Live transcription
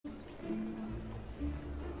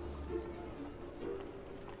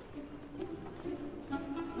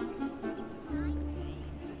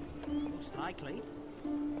likely.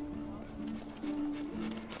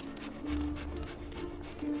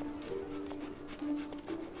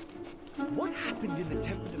 What happened in the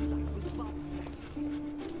Temple of Light was far from that.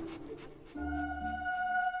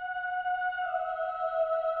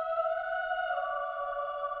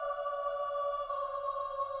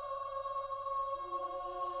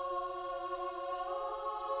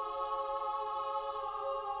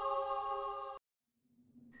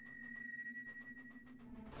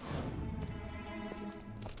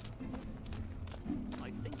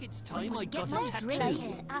 It's time I got a tattoo.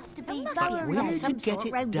 Has to be But where to get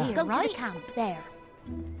it done? Go to the camp there.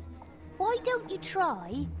 Why don't you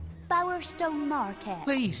try Bowerstone Market?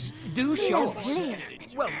 Please, do show us. Lovely.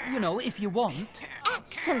 Well, you know, if you want.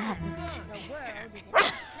 Excellent.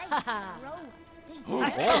 I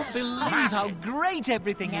can't believe how great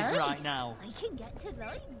everything is right now. I can get to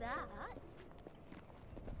like that.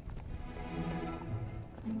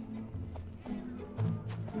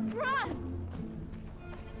 Run!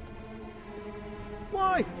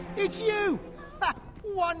 Why, it's you! Ha,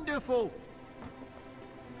 wonderful!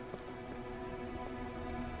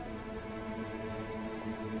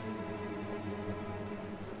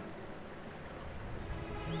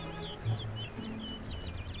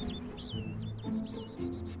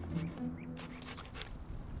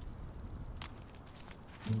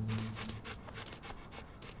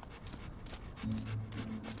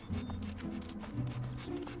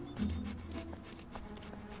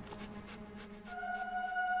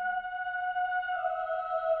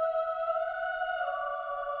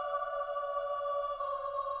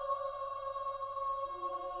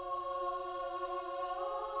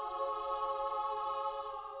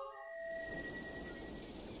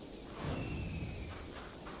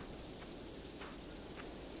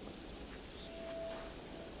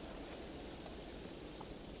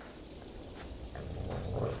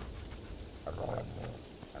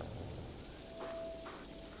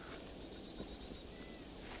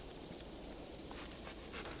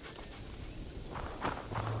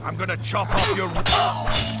 I'm gonna chop off your...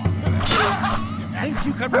 Think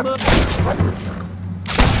you can murder...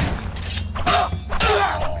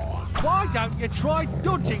 Why don't you try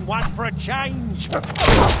dodging one for a change?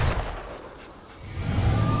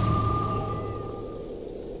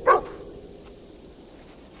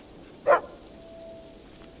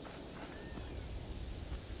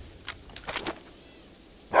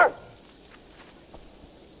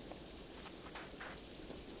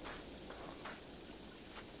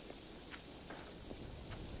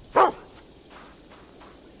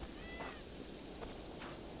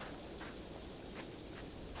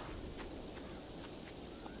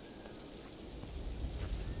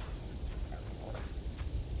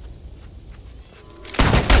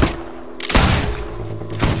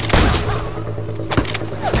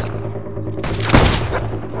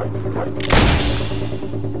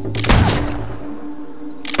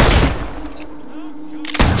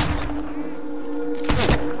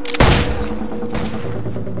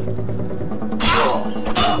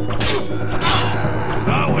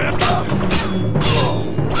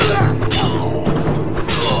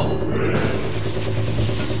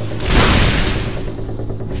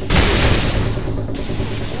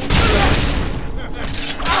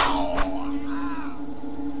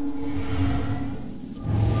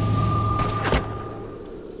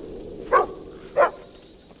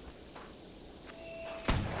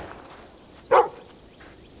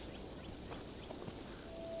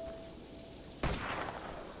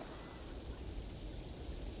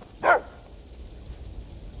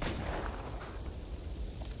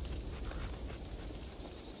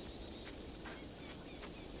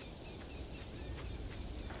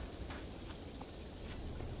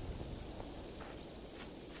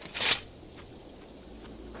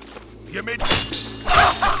 You mean... the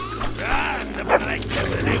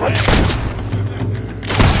blankets everywhere!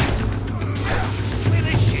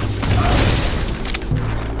 Finish it!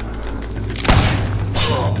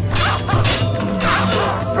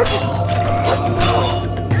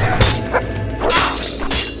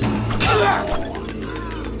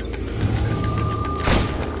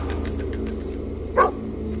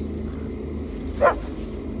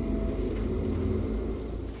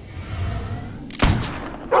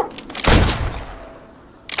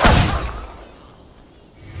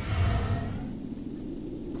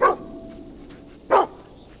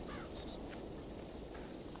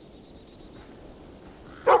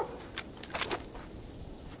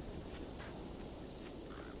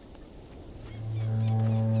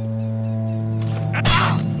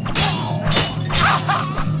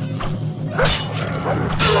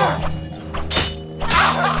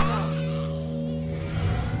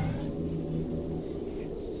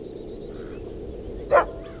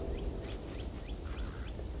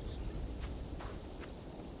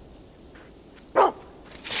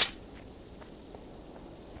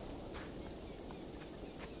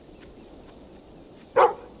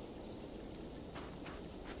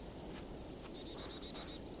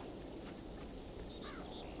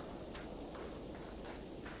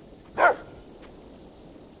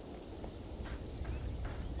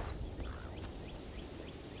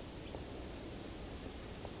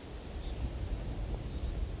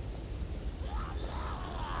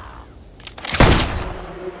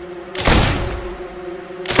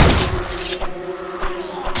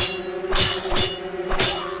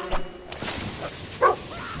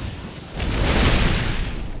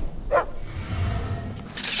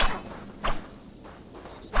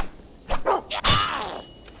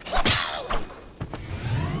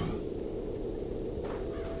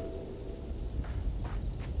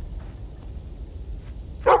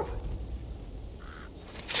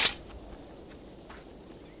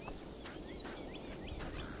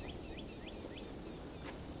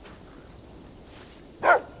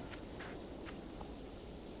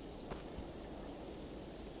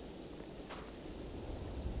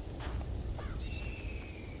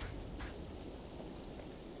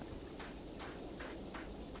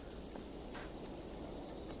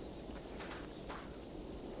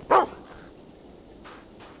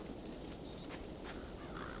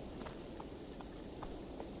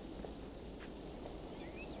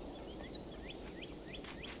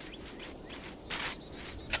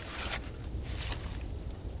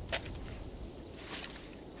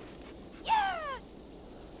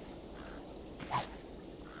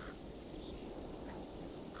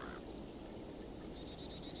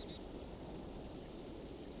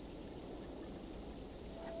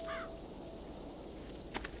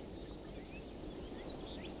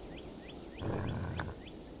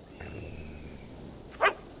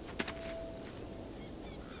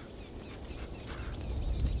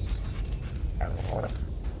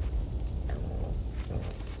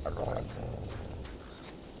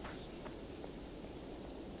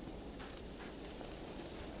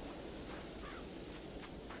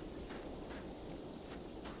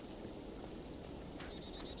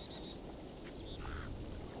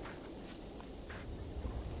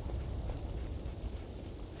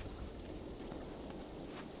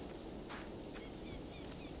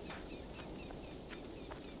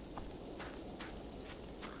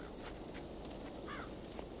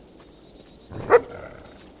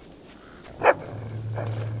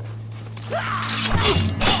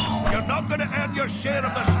 share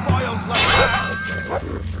of the spoils like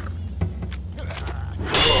that!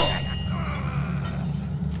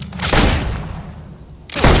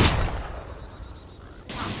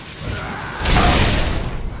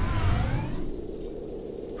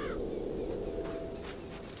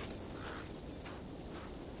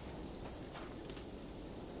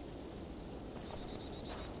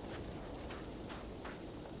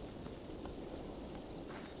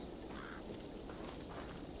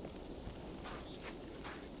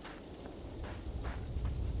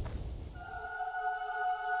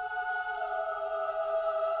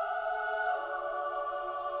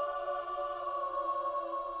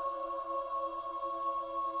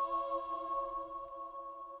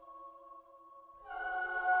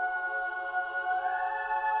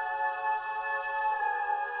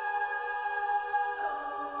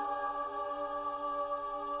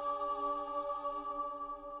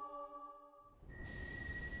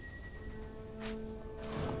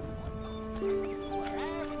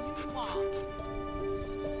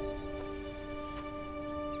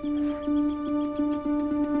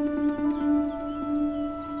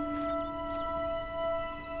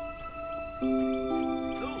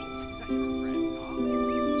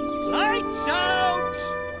 Lights out!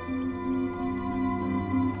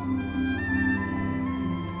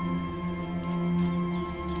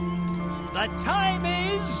 The time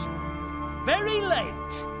is very late.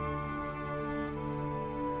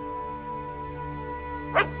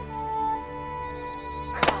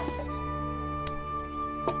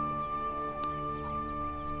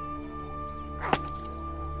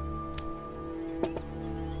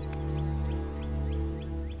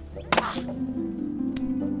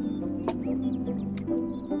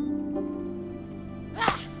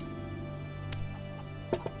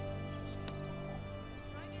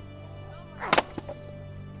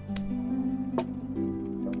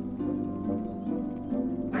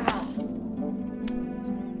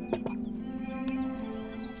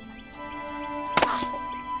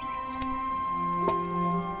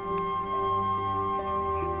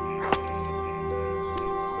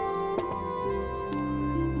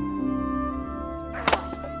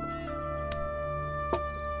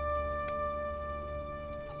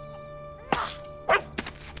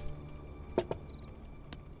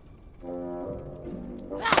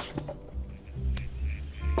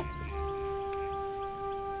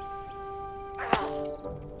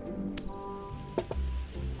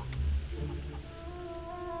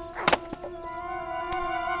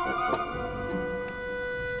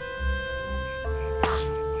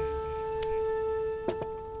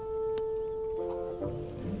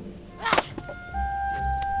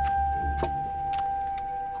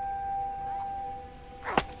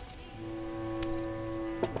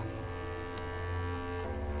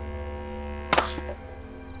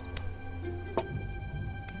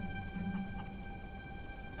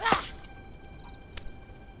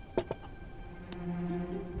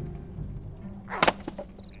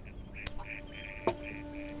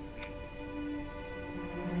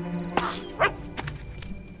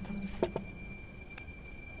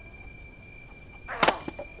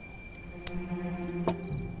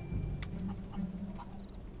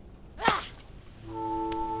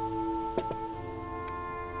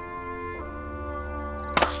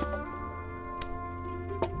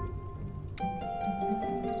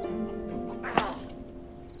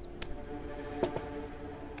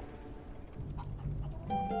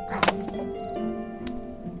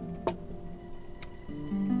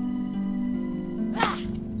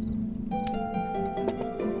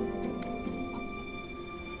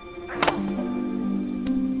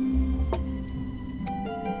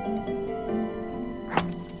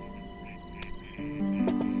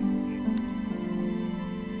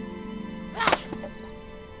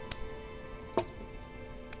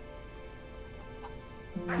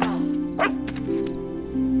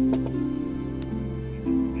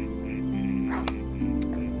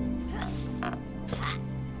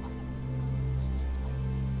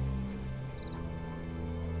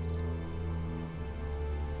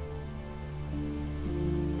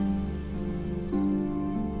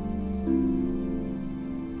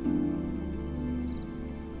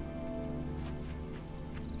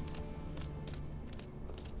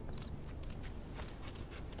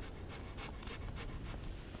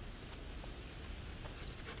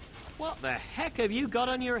 What the heck have you got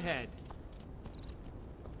on your head?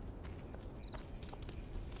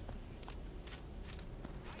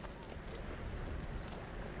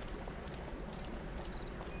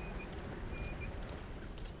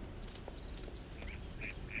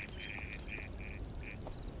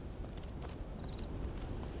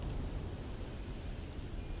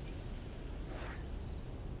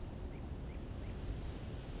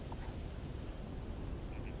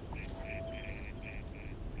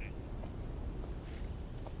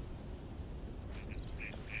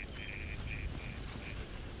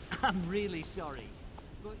 I'm really sorry.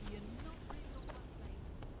 But you're not bringing up that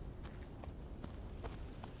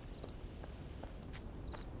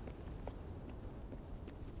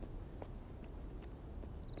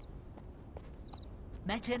thing.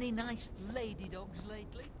 Met any nice lady dogs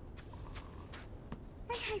lately?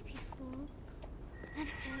 I hope you fall and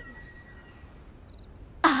hurt yourself.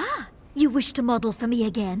 Ah, you wish to model for me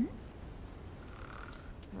again?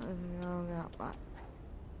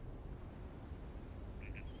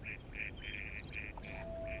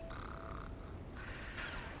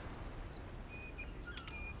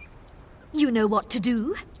 You know what to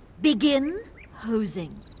do. Begin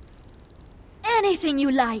hosing. Anything you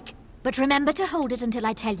like, but remember to hold it until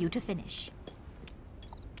I tell you to finish.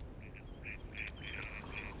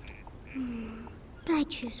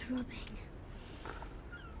 Badger's rubbing.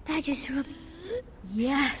 Badger's rubbing.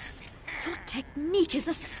 Yes, your technique is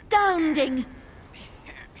astounding.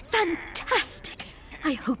 Fantastic.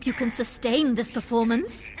 I hope you can sustain this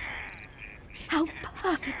performance. How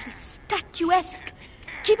perfectly statuesque.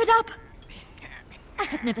 Keep it up. I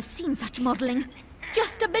have never seen such modeling.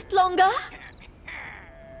 Just a bit longer.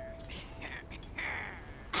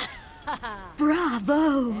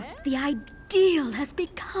 Bravo! The ideal has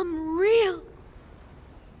become real.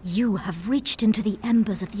 You have reached into the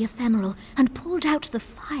embers of the ephemeral and pulled out the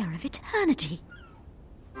fire of eternity.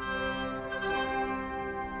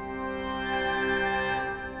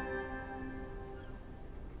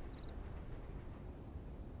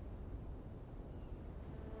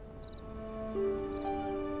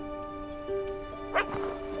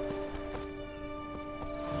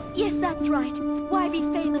 Yes, that's right. Why be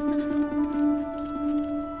famous and...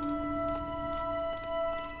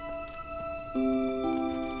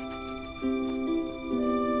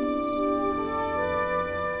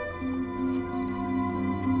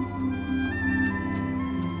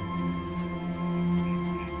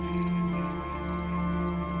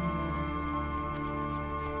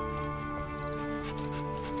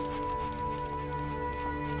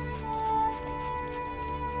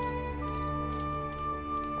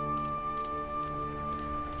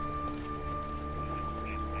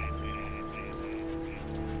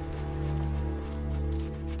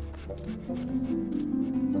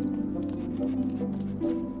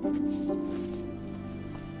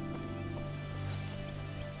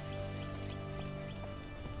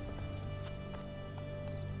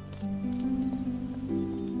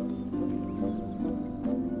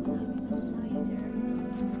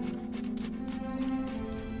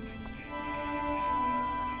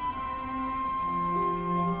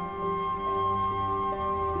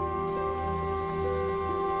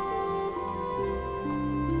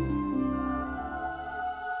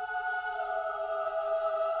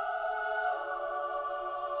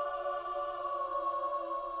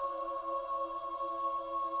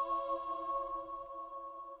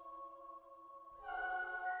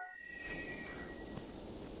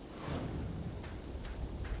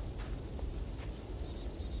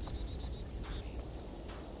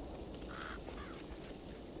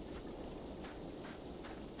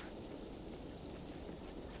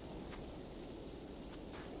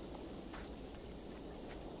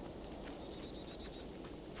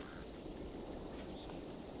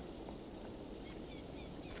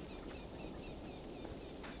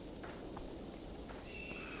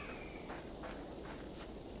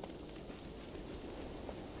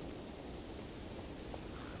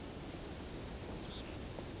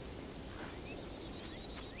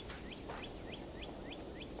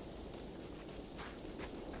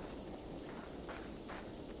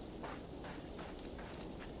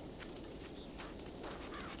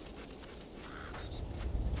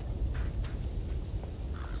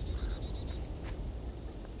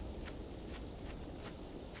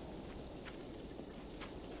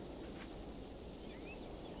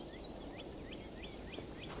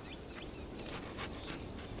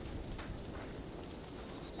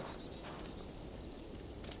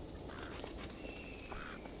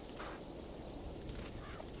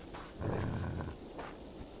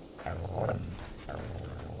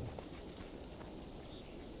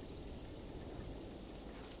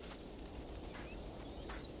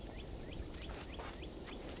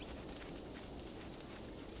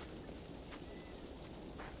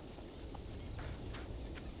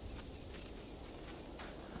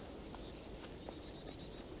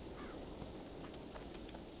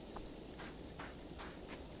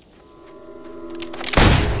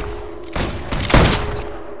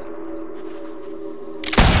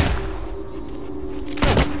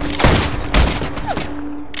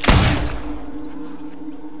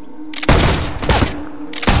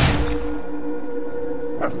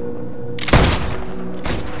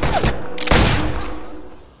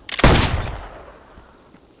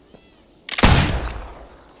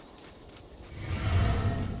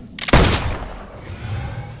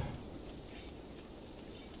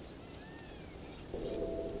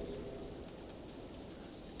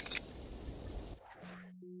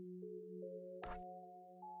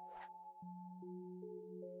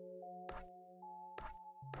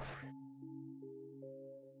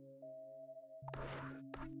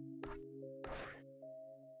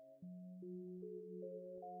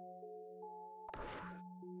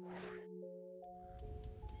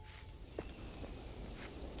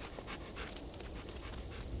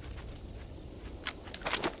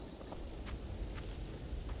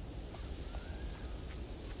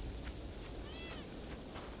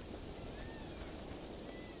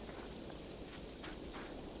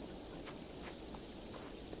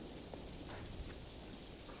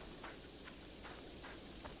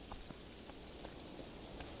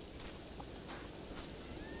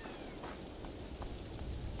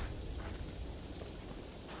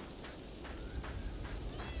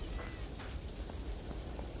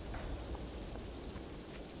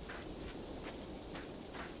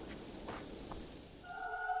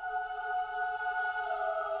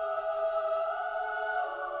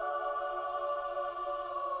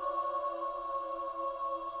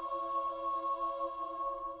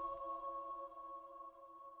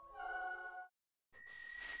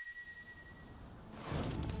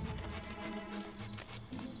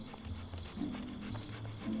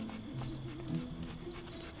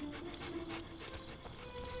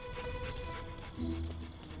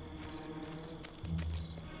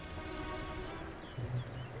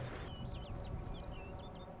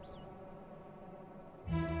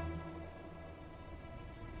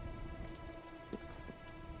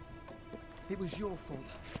 It was your fault.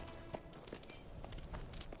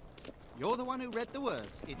 You're the one who read the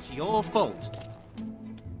words. It's your fault.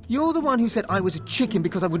 You're the one who said I was a chicken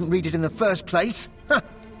because I wouldn't read it in the first place. Huh.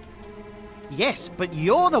 Yes, but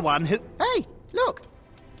you're the one who... Hey, look.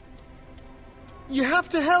 You have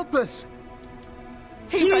to help us.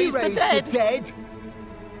 He raised the dead.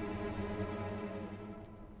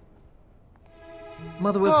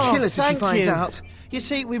 Mother will kill us if she finds out. You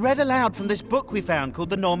see, we read aloud from this book we found called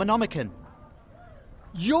the Normanomicon.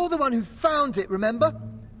 You're the one who found it, remember?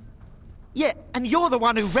 Yeah, and you're the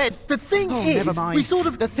one who read... The thing is, never mind. we sort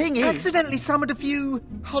of the thing is, accidentally summoned a few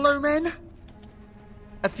hollow men.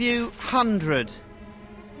 A few hundred.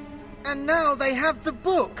 And now they have the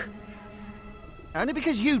book. Only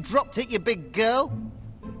because you dropped it, you big girl.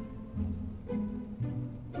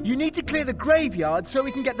 You need to clear the graveyard so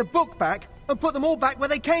we can get the book back and put them all back where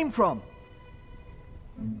they came from.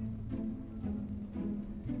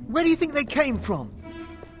 Where do you think they came from?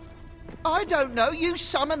 I don't know. You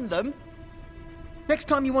summoned them. Next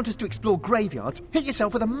time you want us to explore graveyards, hit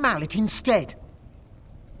yourself with a mallet instead.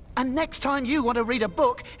 And next time you want to read a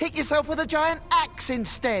book, hit yourself with a giant axe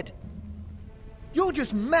instead. You're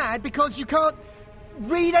just mad because you can't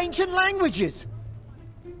read ancient languages.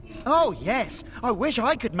 Oh, yes. I wish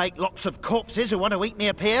I could make lots of corpses who want to eat me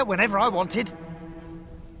appear whenever I wanted.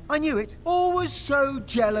 I knew it. Always so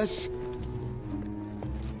jealous.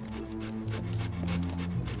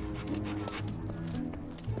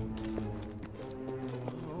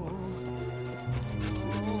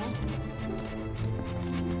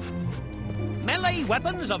 Melee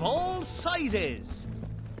weapons of all sizes.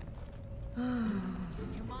 Do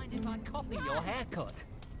you mind if I copy your haircut?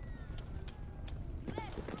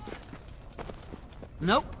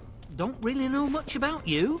 Nope, don't really know much about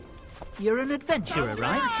you. You're an adventurer,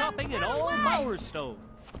 right? Shopping at all Power Stone.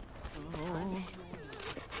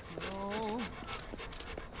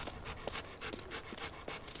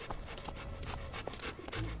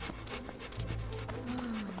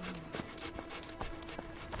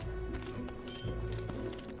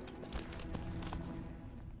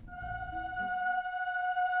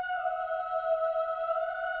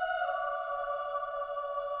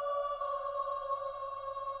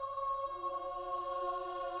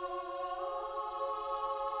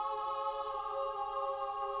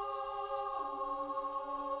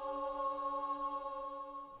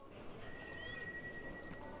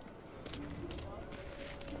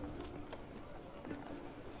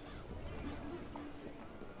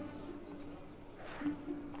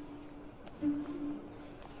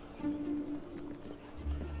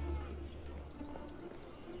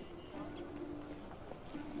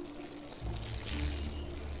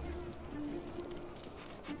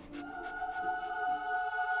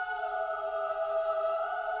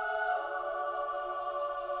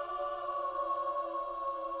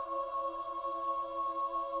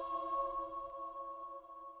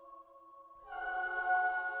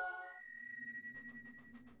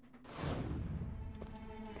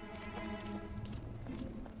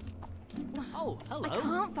 Oh, hello. I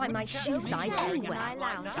can't find my shoe size anywhere.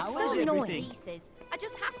 It's so annoying. I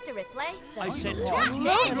just have to replace them. I said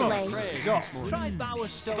Lovely. try Bower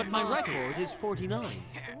Stone, but my record is 49.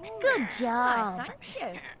 Good job.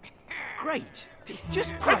 Thank you. Great.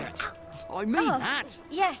 Just great. I mean that.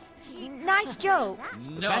 Yes, nice joke.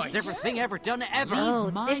 The best ever thing ever done ever.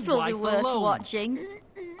 Oh, My this will be wife worth alone. watching.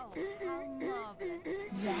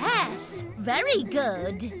 Yes, very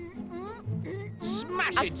good.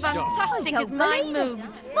 Smashing As stuff. fantastic as my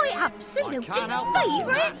moves. My absolute I can't help but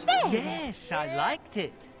favourite thing! Yes, I liked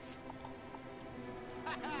it.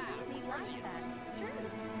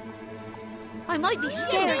 I might be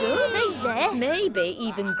scared to say this. Maybe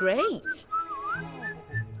even great.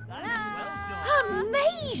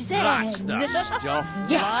 Amazing! That's the stuff.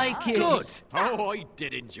 Yes. Like it. Good. Oh, I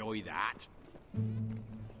did enjoy that.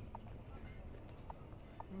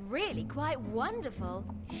 Really quite wonderful.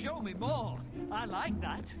 Show me more. I like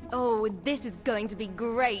that. Oh, this is going to be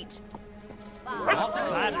great. Not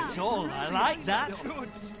bad at all. I like that. Good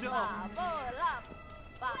stuff.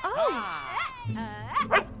 Oh,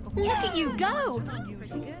 look at you go.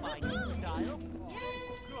 Fighting style.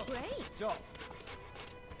 Great. Stuff.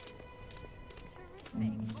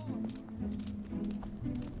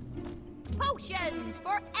 Potions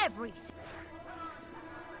for every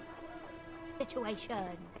situation.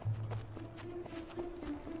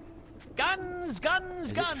 Guns, guns,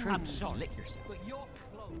 Is it guns. true? I'm sorry. Lick yourself. But your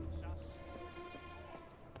clothes are...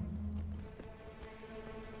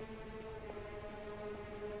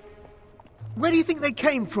 Where do you think they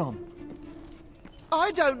came from?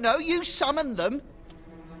 I don't know. You summoned them.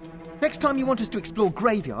 Next time you want us to explore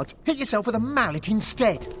graveyards, hit yourself with a mallet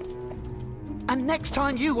instead. And next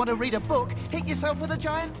time you want to read a book, hit yourself with a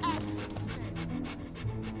giant axe.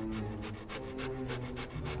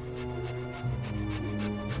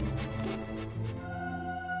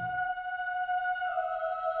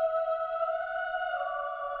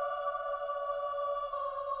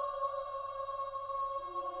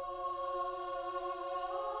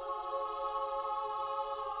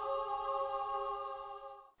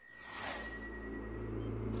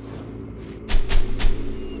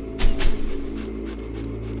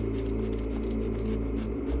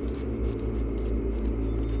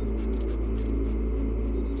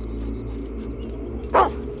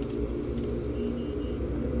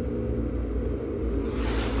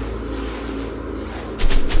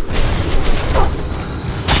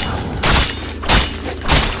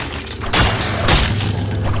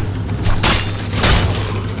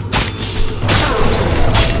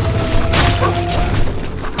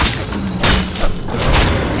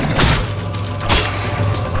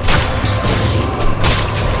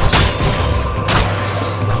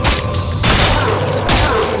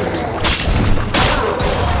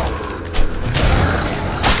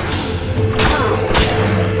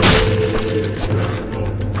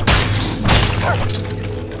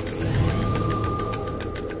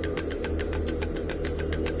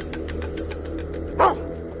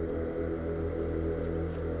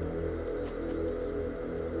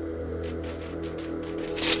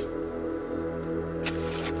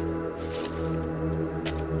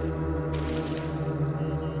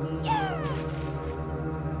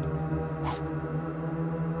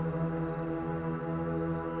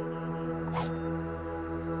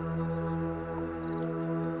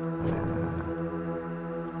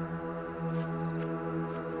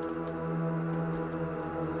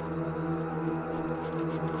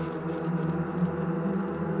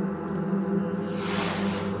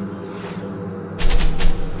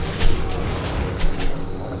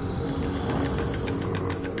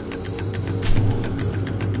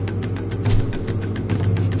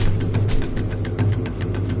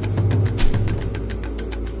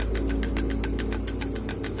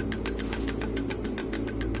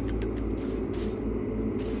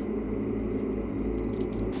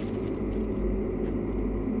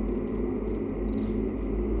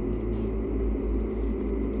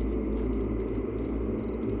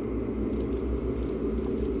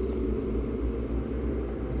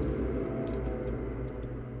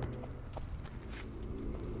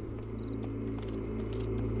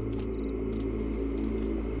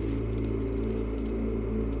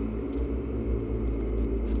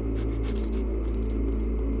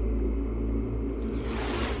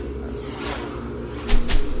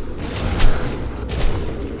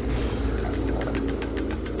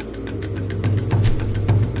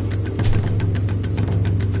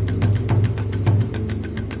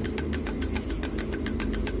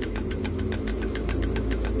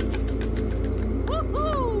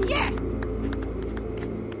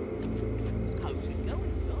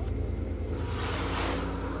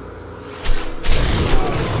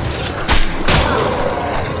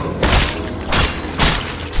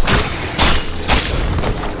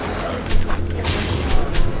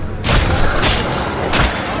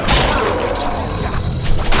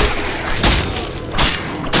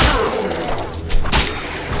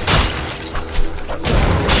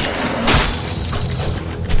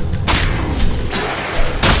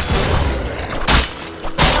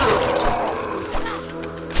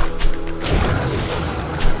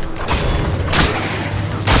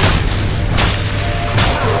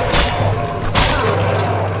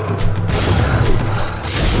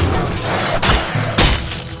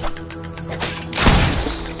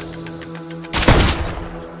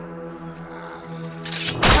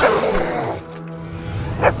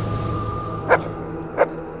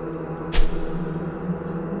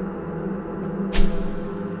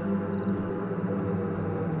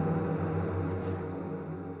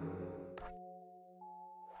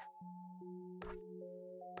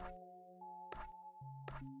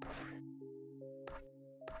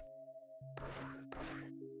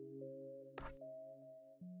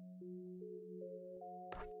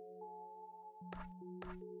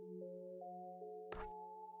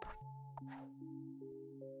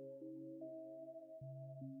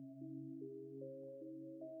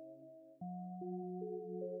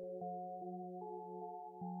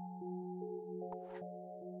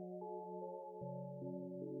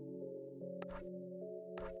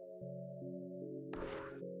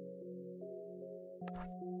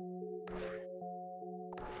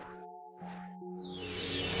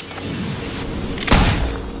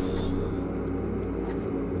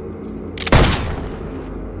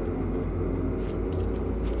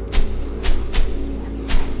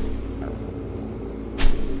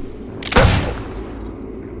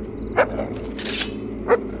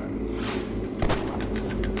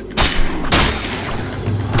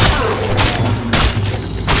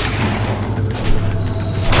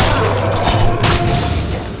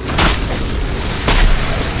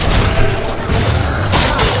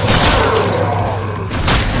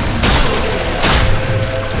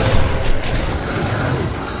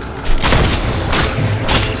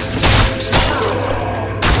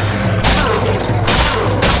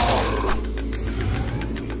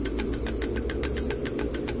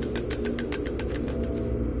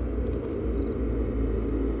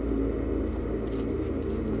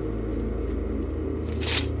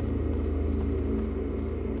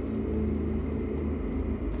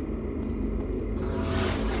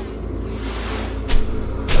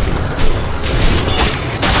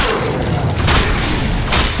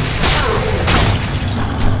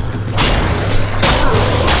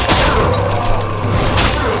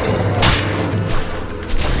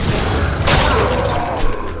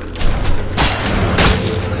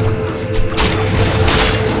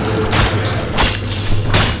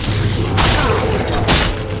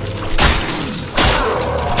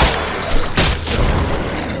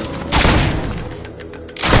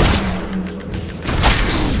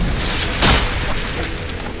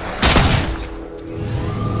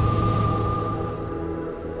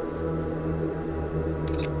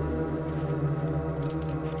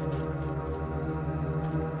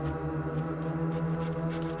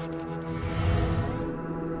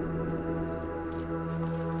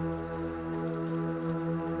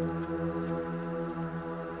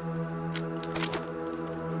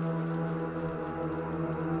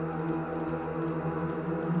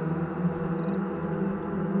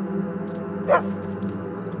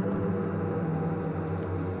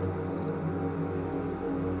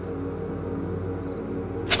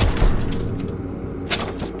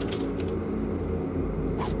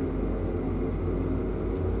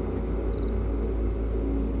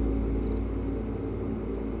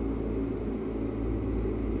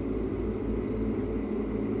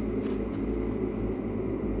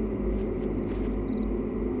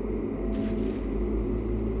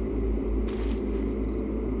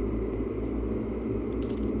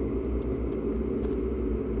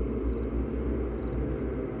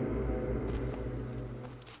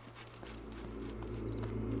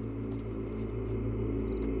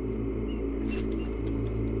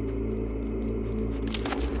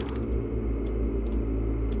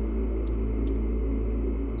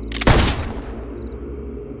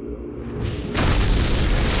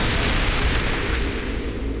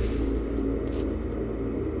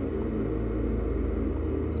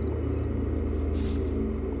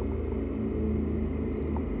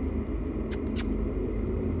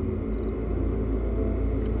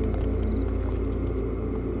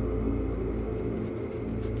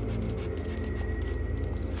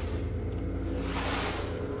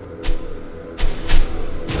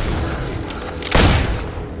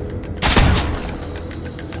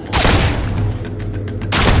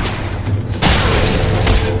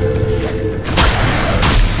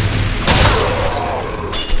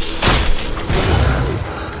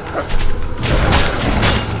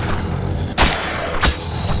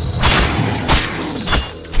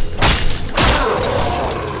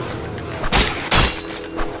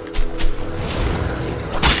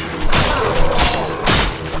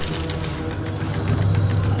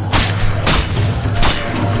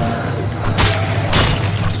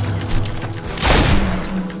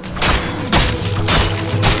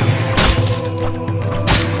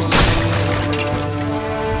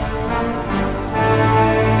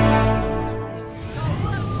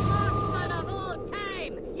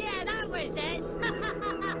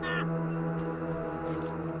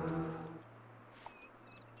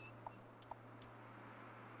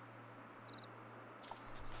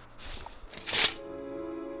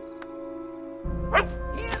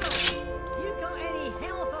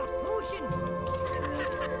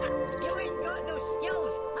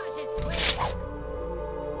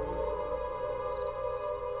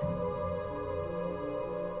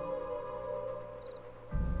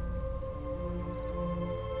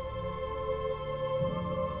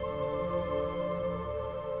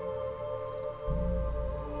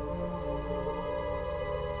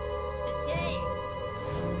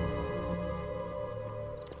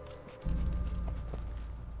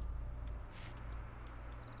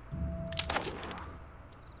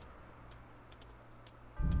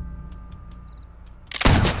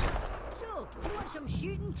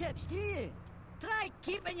 shooting tips, do you? Try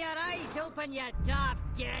keeping your eyes open, you daft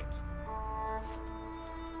git.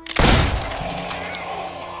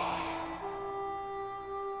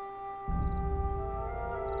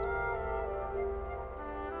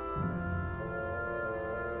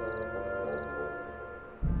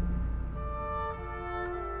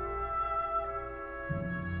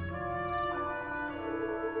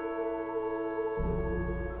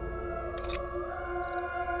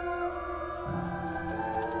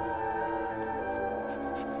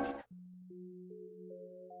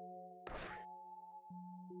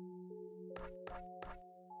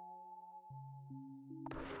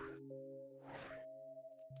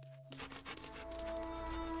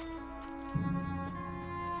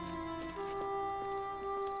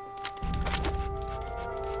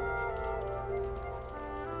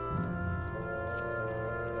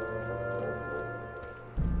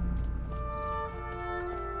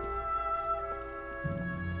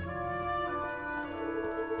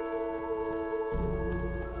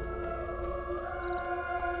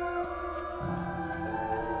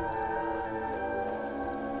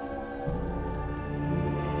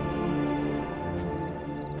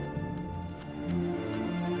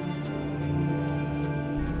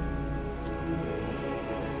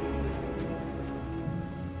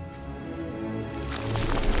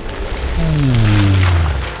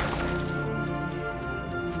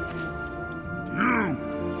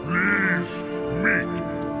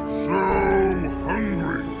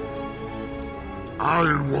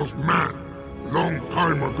 I was man, long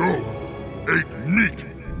time ago. Ate meat,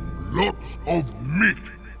 lots of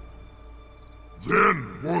meat.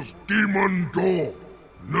 Then was demon door.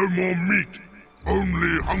 No more meat,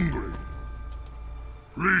 only hungry.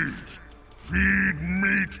 Please, feed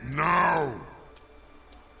meat now.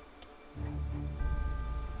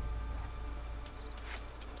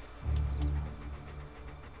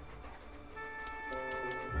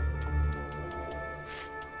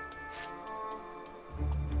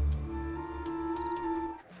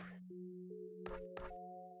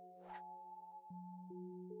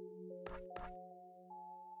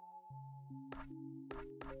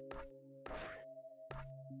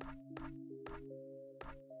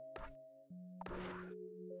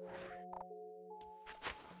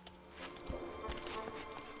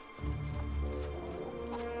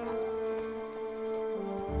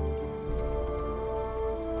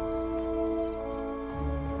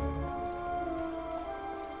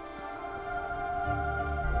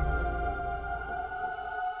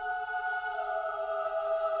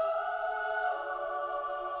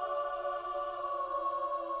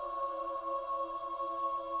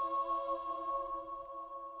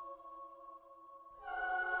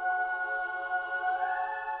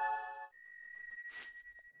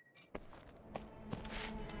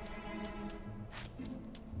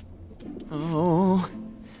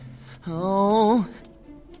 Oh.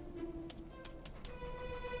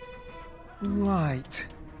 Right.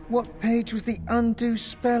 What page was the undo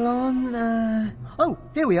spell on? Oh,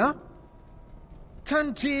 here we are.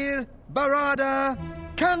 Tantir Barada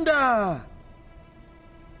Kanda!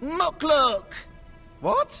 Mukluk!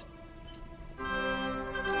 What?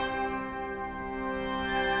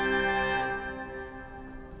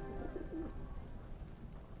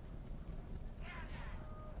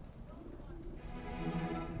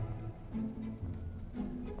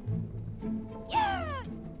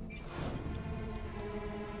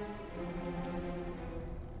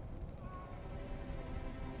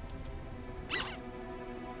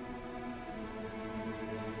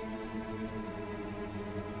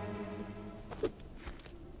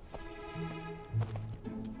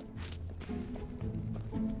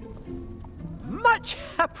 Much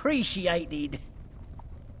appreciated.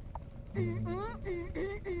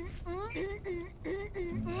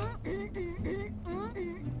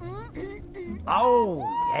 Oh,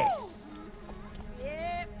 yes.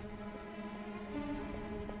 Yep.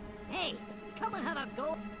 Hey, come and have a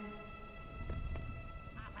go.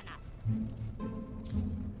 Half enough.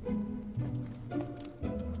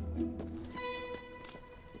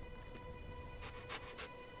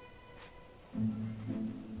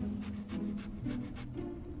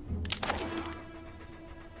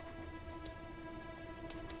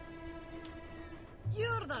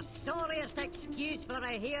 You're the sorriest excuse for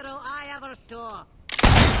a hero I ever saw.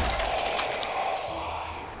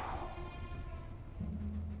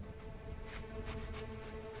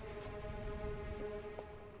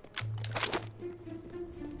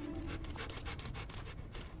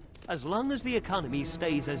 As long as the economy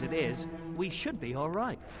stays as it is, we should be all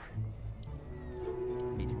right.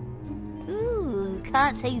 Ooh,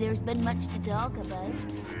 can't say there's been much to talk about.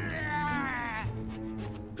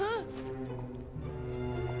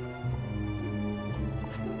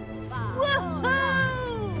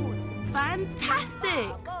 fantastic!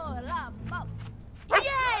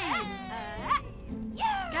 Yay!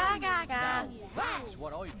 Ga ga ga. That's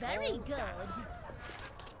what I Very good.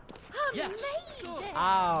 Yes. Amazing!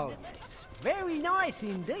 Oh, yes. Very nice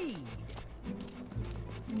indeed.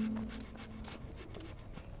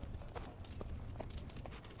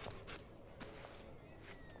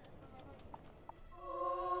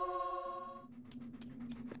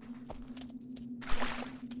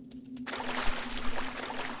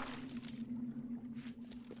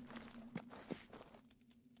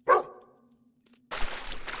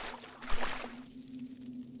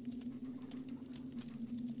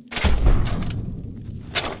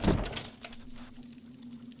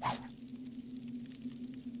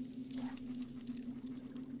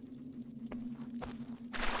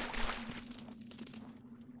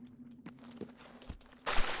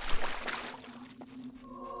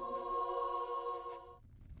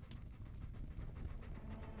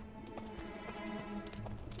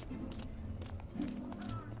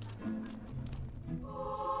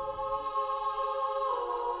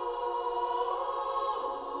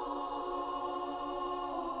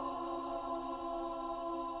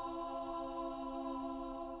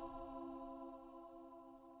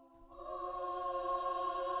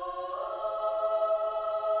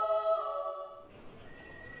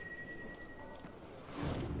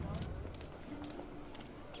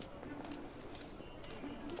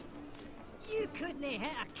 You couldn't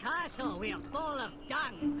hit a castle with a ball of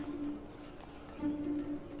dung.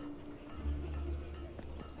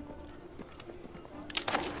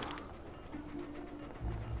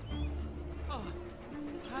 Oh,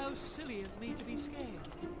 how silly of me to be scared.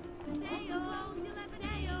 Sail,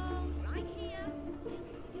 sail, right here.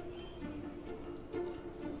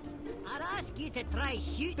 I'd ask you to try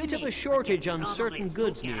shooting Bit of me, a shortage but on you'd certain probably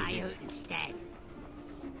goods poke your near eye here. out instead.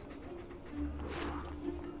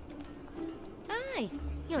 Hi,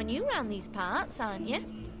 you're new around these parts, aren't you?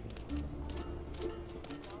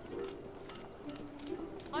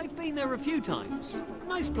 I've been there a few times.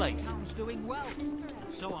 Nice place. Town's doing well.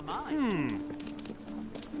 So am I.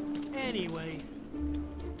 Anyway,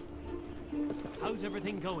 how's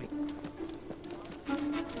everything going?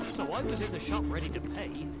 So I was in the shop ready to pay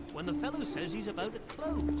when the fellow says he's about to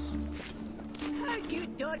close. How'd you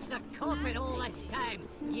dodge the coffin all this time,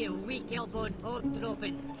 you weak-elbowed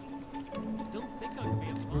horde-dropping? Don't think I'd be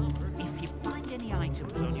a farmer. If you find any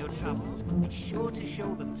items on your travels, be sure to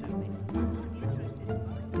show them to me. I'm interested.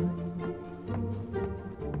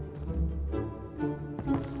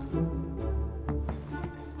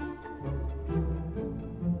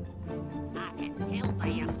 I can tell by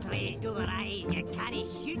your glazed-over eyes you can't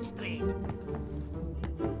shoot straight.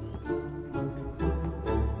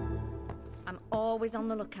 I'm always on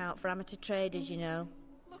the lookout for amateur traders, you know.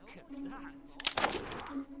 Look at that.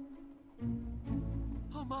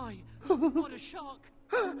 Oh my, what a shock.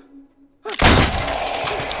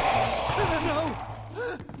 No!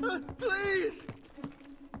 Please!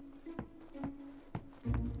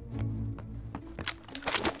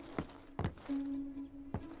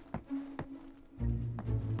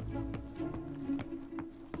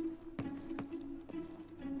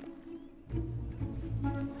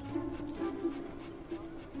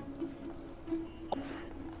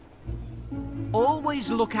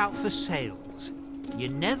 Always look out for sales. You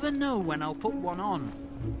never know when I'll put one on.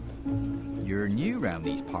 You're new round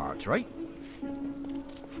these parts, right?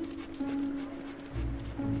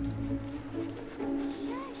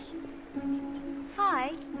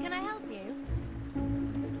 Hi, can I help you?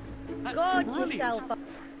 That's Gorge brilliant. yourself up.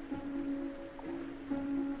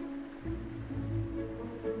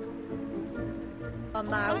 On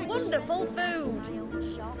my wonderful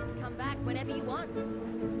food. Shop. Come back whenever you want.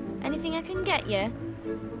 Anything I can get you?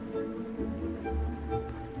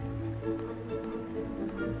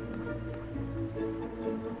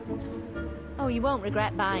 Oh, you won't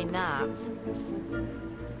regret buying that.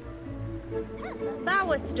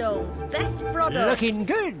 Bowerstone's best product. Looking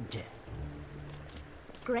good.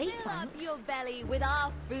 Great, Fill up thanks. your belly with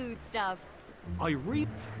our foodstuffs. I really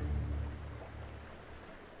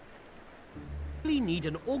need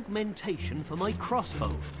an augmentation for my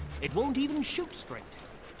crossbow. It won't even shoot straight.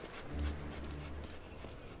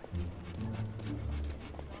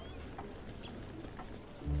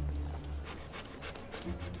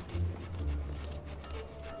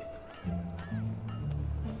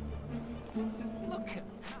 Look at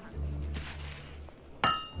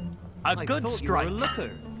A I good thought you were a strike.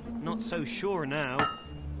 looker. Not so sure now.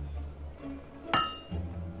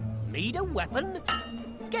 Need a weapon?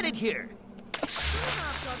 Get it here. Some of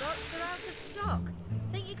our products are out of stock.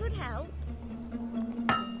 Think you could help?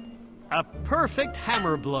 A perfect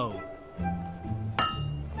hammer blow.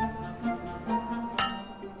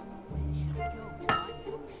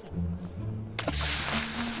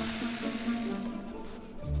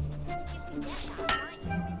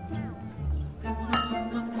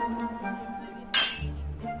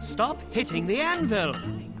 Stop hitting the anvil!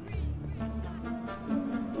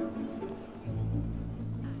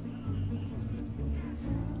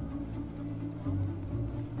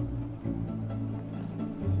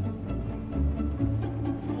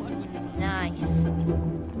 Nice.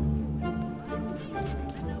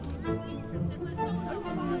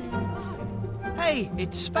 Hey,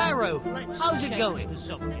 it's Sparrow. How's it going? The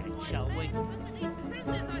subject, shall we?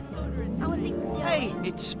 How are things going? Hey,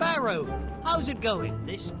 it's Sparrow. How's it going?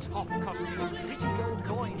 This top cost me a pretty good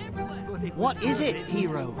coin. But What is it,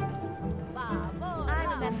 hero?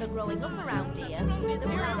 I remember growing up around here. There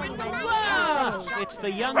weren't anywhere near Ah, it's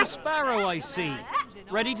the young Sparrow I see.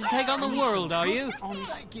 Ready to take on the world, are you?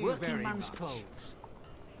 honest working man's clothes.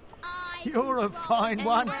 You're a fine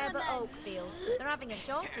one. Anywhere but Oakfield. They're having a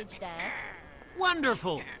shortage there.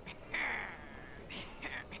 Wonderful.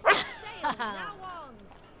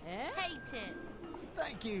 Hate it.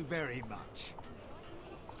 Thank you very much.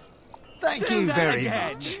 Thank Do you that very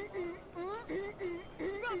again. much.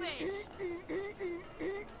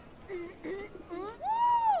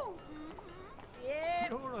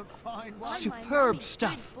 You're a fine one. Superb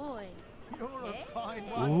stuff. You're a fine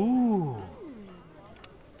one. Ooh.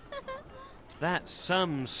 That's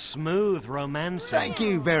some smooth romancing. Thank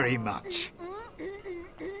you very much.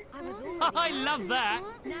 I love that.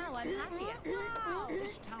 Now I'm happier.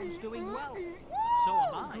 This town's doing well. So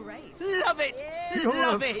am I. Great. Love it. You're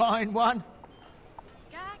Love a it. fine one.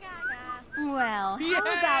 Well, how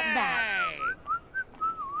about that?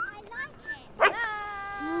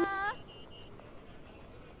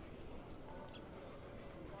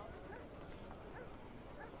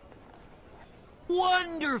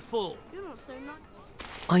 Wonderful.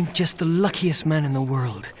 I'm just the luckiest man in the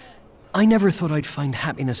world. I never thought I'd find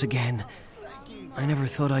happiness again. I never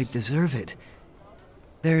thought I'd deserve it.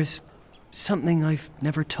 There's something I've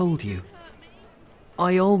never told you.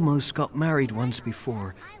 I almost got married once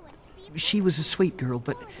before. She was a sweet girl,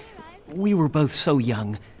 but we were both so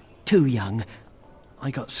young. Too young.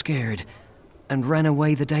 I got scared and ran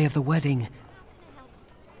away the day of the wedding.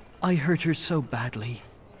 I hurt her so badly.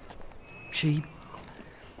 She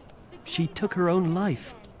took her own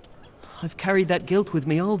life. I've carried that guilt with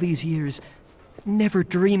me all these years, never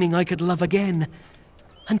dreaming I could love again,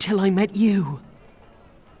 until I met you.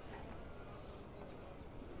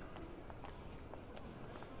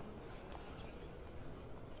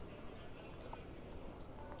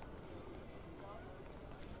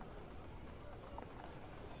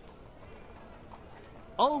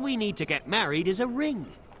 All we need to get married is a ring.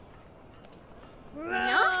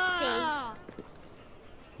 Nasty.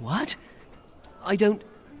 What? I don't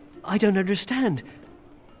understand.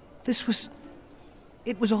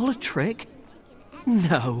 It was all a trick?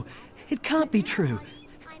 No, it can't be true.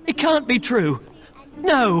 It can't be true.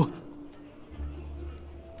 No!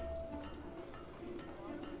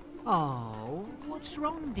 Oh, what's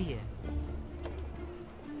wrong, dear?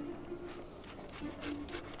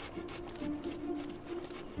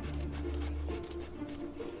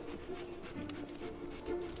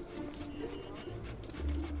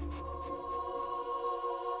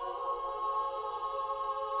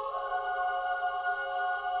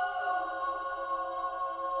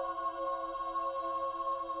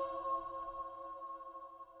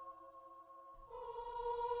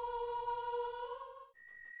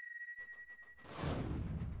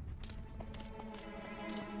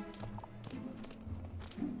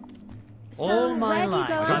 All my life,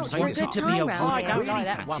 I've for a good time round here.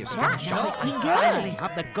 That's pretty good. I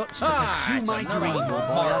have the guts to pursue my dream.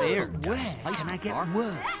 Where Can I get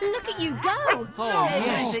work? Look at you go. Oh,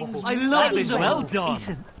 yes. I love this. Well done.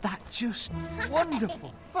 Isn't that just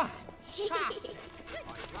wonderful? Hi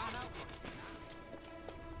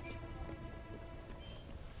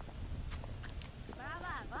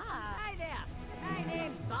there. My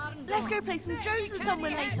name's Barn. Let's go play some Joes or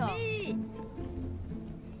somewhere later.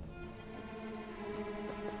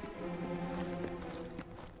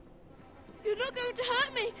 You're not going to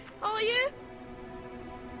hurt me, are you?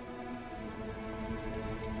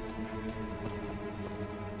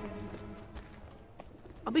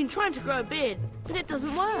 I've been trying to grow a beard, but it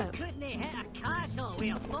doesn't work. Couldn't he hit a castle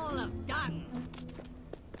with a ball of dung?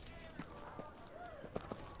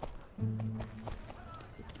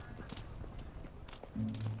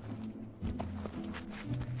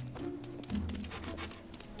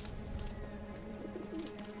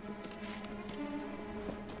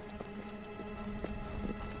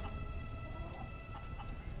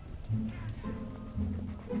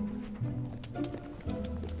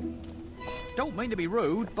 Don't mean to be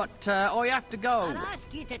rude, but I have to go. I'd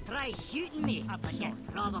ask you to try shooting me, but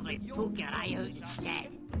you'd probably poke your eye out instead.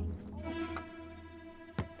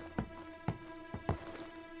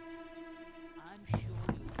 I'm sure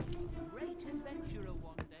you'll be a great adventurer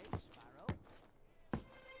one day, Sparrow.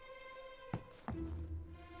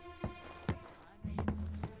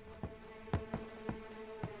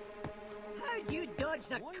 How'd you dodge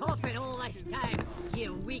the coffin all this time,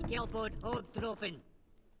 you weak-elbowed hog-dropping?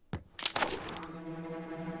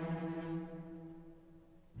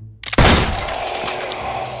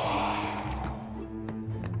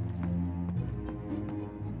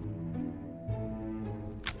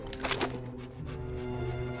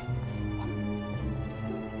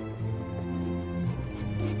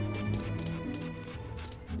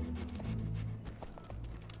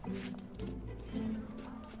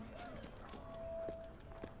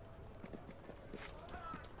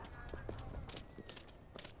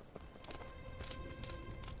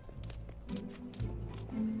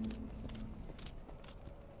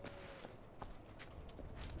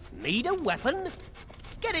 Need a weapon?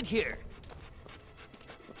 Get it here.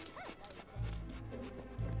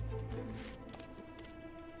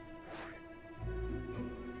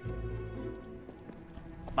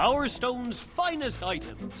 Bowerstone's finest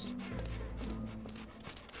items.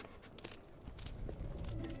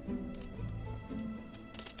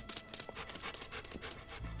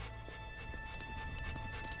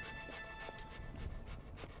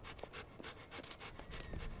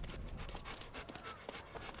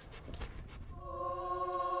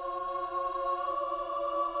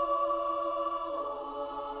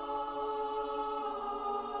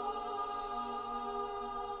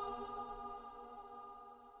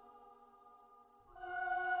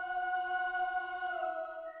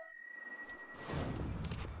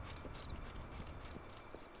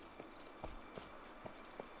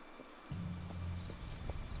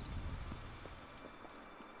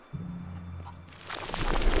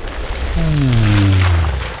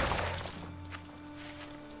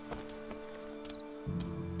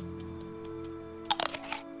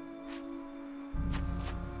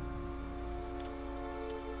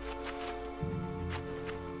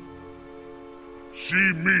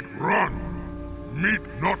 See meat run. Meat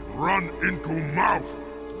not run into mouth.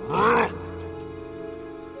 Ugh.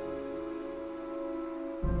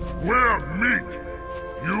 Where meat?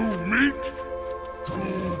 You meat?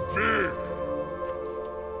 Too big.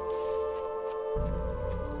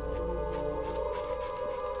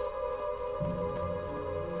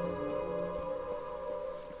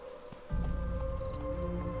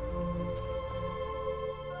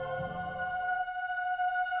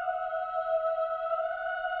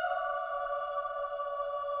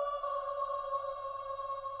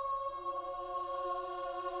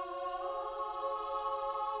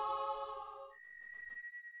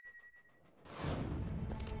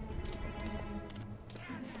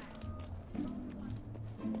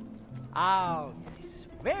 Oh, yes.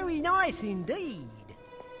 Very nice indeed.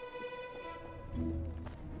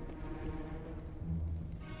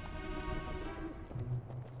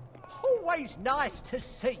 Always nice to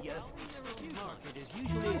see you. Market is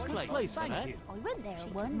usually a good place for that. I went there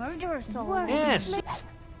once. Murderer saw Yes.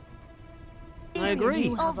 I agree.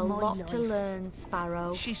 You have a lot to learn,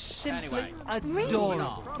 Sparrow. She's Simply anyway,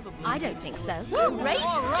 adorable. I don't think so. Great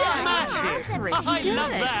stuff! Smash it! Pretty I good.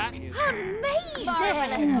 love that. Amazing!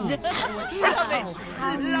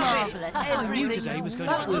 How marvellous. I knew today was going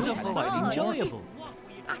to be quite enjoyable.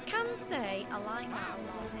 I can say I like that a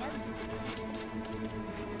lot.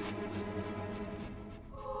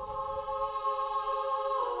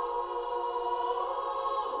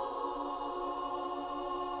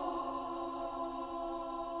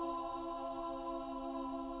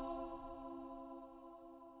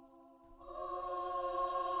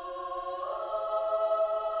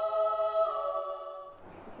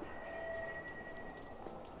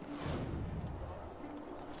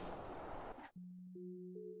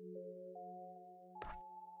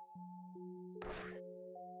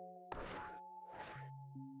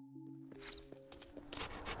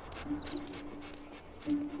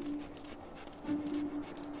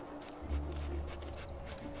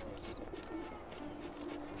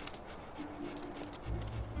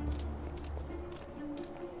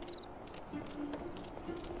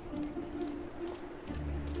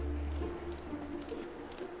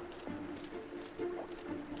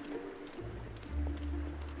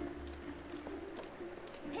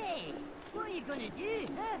 Hey, what are you gonna do?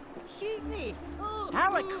 Huh? Shoot me? Oh,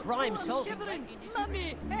 How a oh, crime I'm solving. shivering.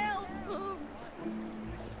 Mummy, help! Oh.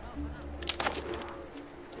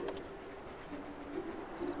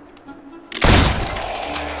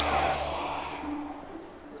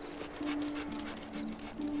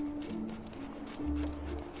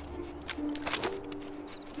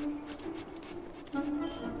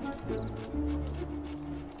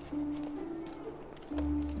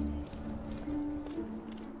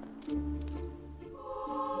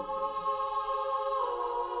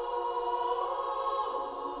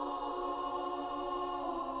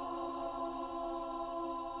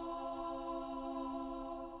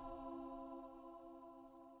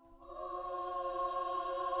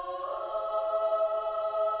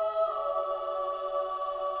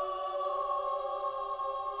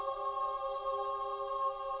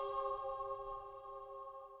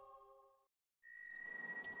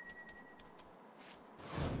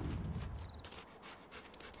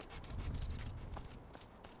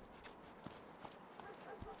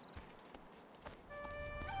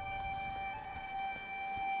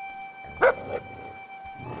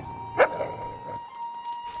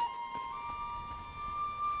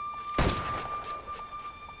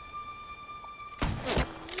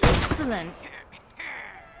 Excellent.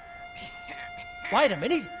 Wait a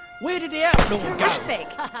minute. Where did the outlaw go? Terrific.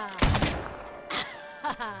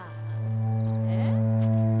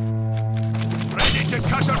 Ready to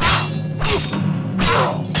cut it.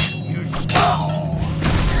 You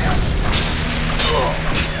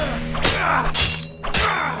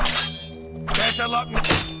better luck.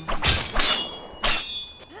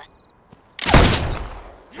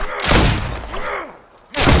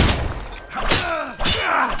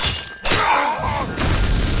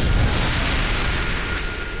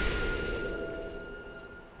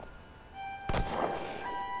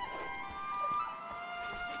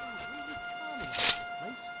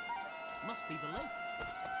 Must be the lake.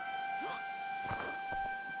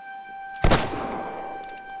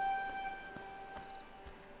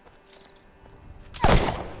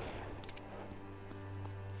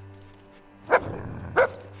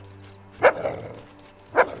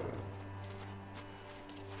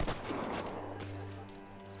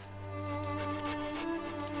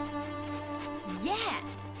 Yeah.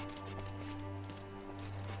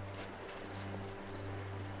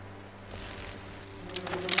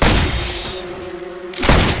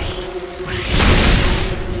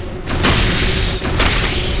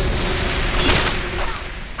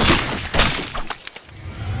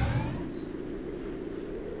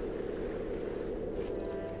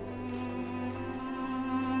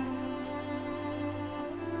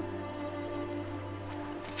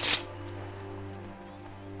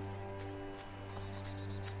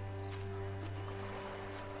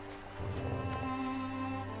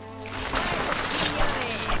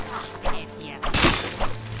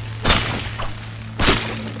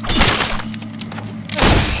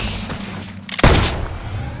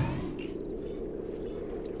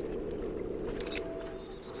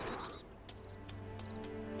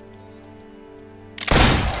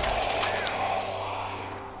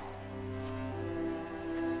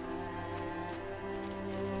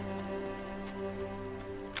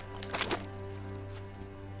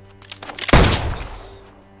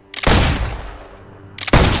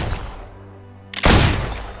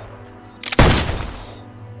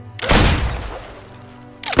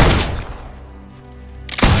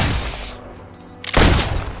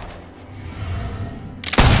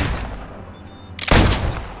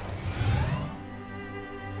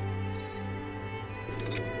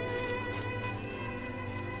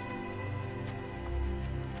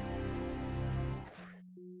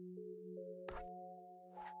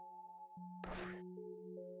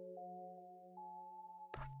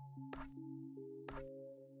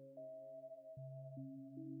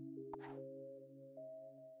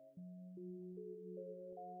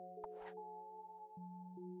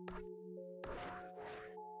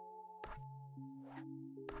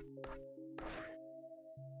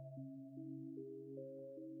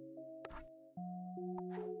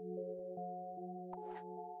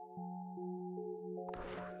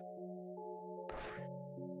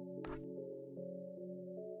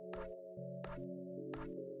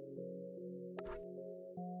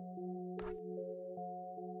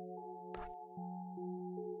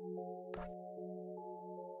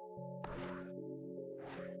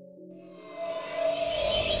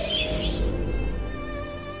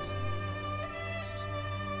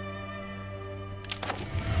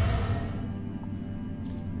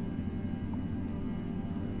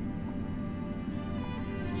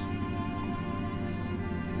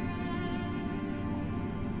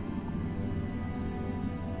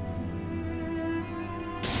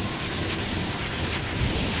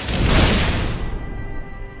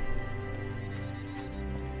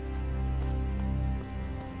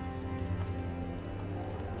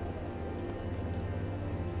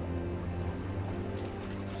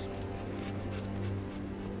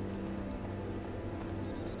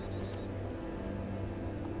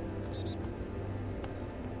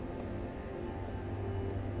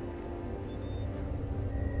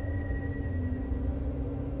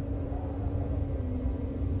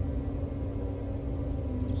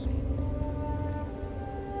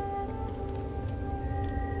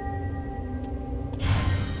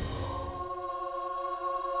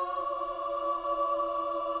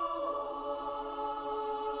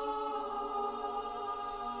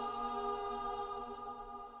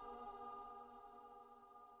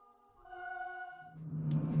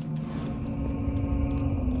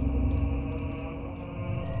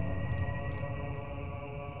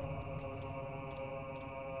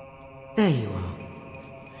 There you are.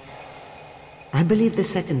 I believe the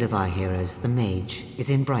second of our heroes, the mage,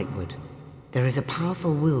 is in Brightwood. There is a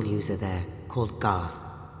powerful will user there called Garth.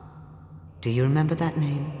 Do you remember that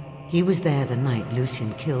name? He was there the night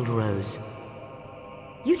Lucian killed Rose.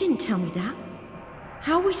 You didn't tell me that.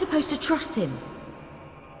 How are we supposed to trust him?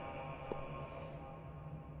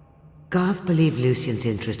 Garth believed Lucien's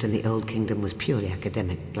interest in the Old Kingdom was purely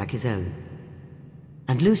academic, like his own.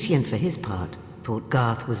 And Lucien, for his part, thought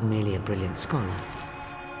Garth was merely a brilliant scholar.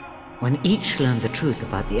 When each learned the truth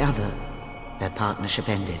about the other, their partnership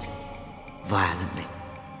ended. Violently.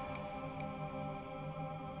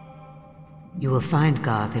 You will find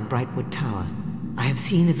Garth in Brightwood Tower. I have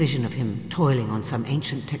seen a vision of him toiling on some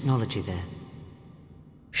ancient technology there.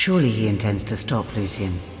 Surely he intends to stop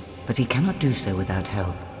Lucien, but he cannot do so without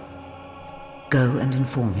help. Go and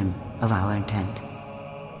inform him of our intent.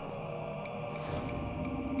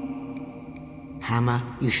 Hammer,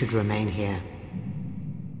 you should remain here.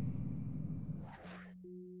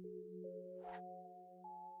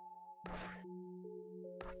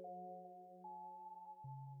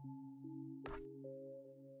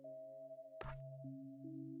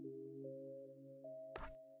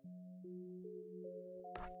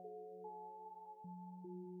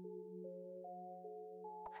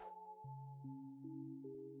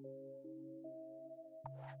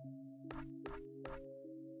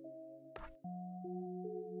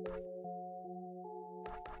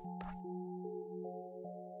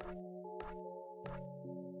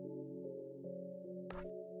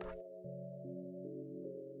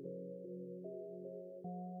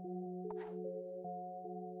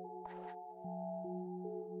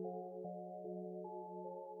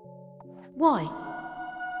 Why?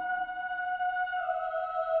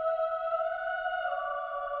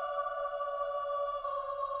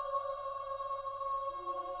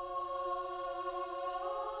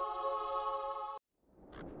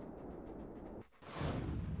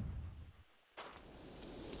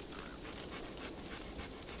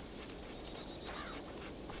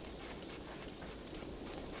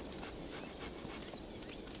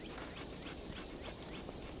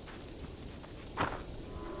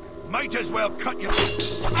 Might as well cut you.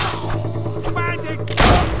 Bandit!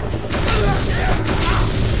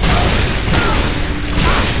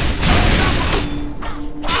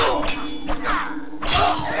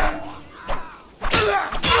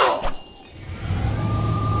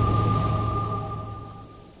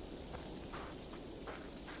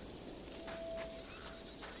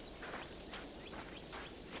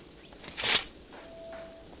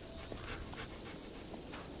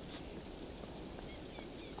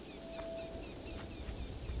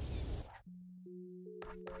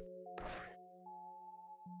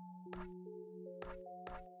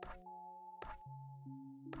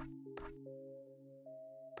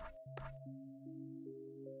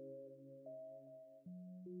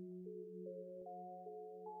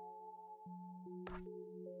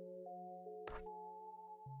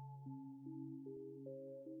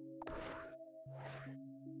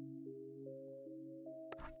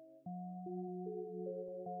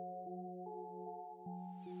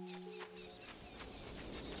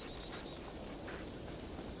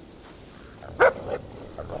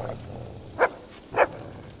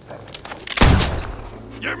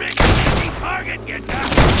 You're making an easy target, get that?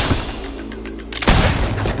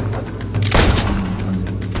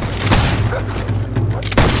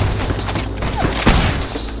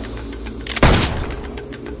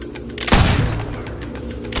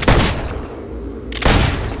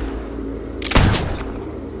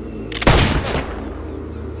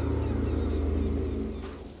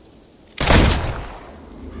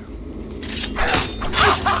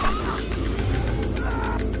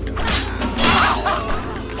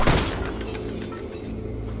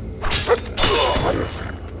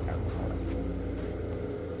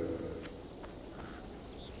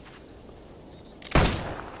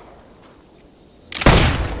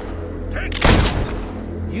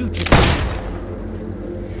 You just...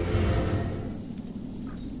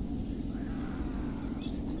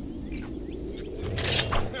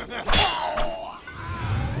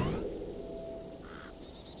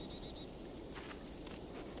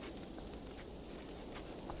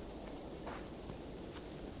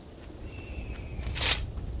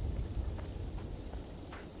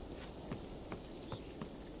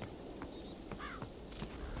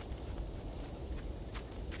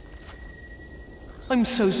 I'm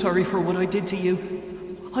so sorry for what I did to you.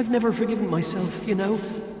 I've never forgiven myself, you know?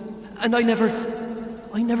 And I never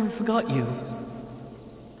forgot you.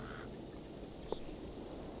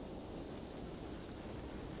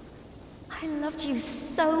 I loved you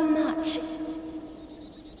so much.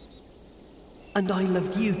 And I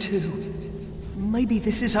loved you too. Maybe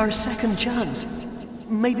this is our second chance.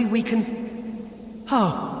 Maybe we can...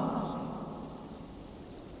 Oh.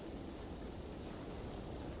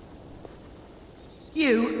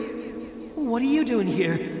 You? What are you doing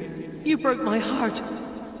here? You broke my heart.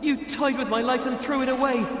 You toyed with my life and threw it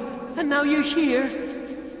away. And now you're here.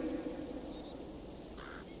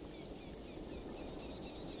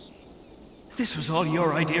 This was all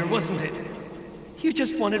your idea, wasn't it? You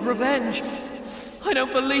just wanted revenge. I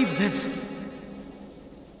don't believe this.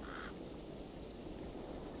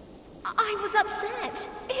 I was upset.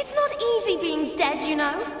 It's not easy being dead, you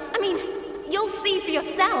know. I mean, you'll see for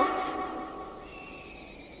yourself.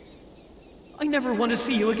 I never want to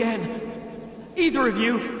see you again. Either of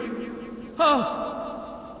you. Oh!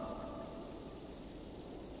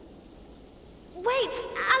 Wait!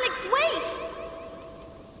 Alex, wait!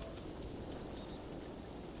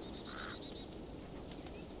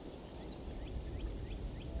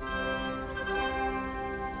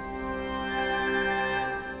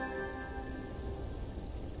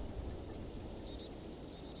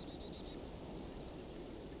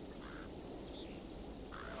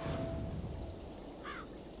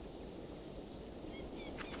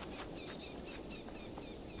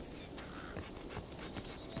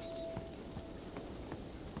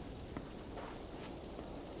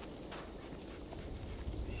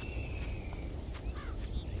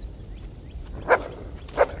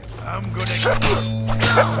 I'm gonna...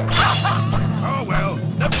 Oh, well.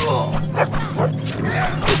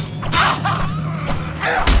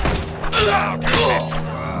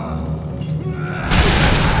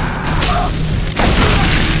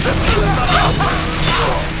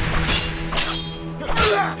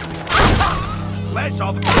 Less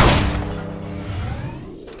of...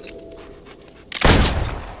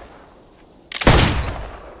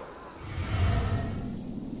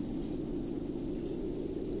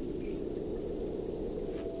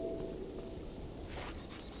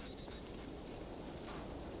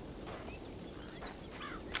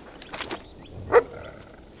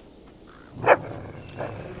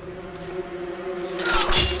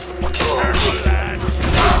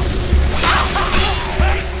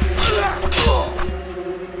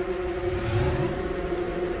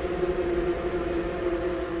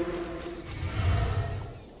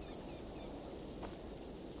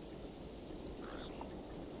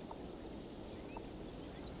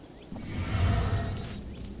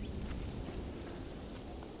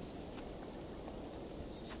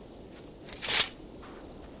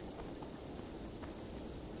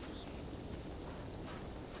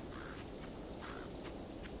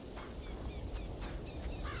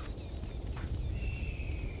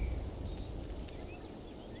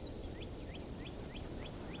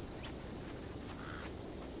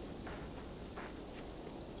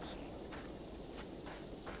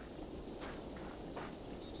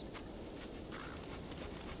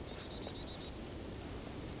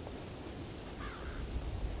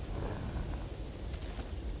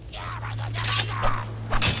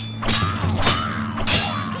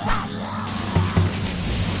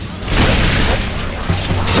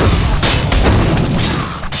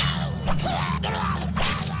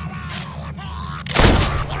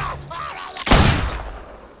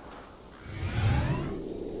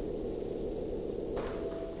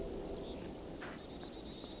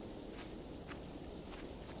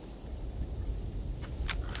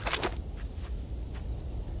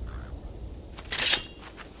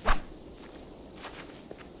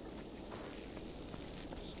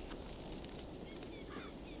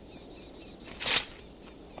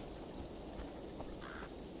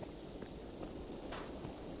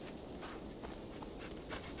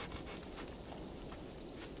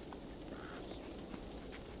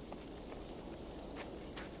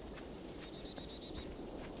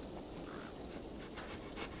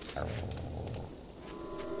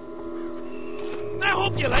 I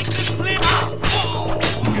hope you like this flip!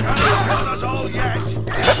 You haven't got us all yet!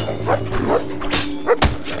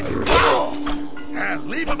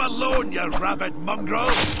 Leave him alone, you rabid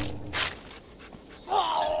mongrel!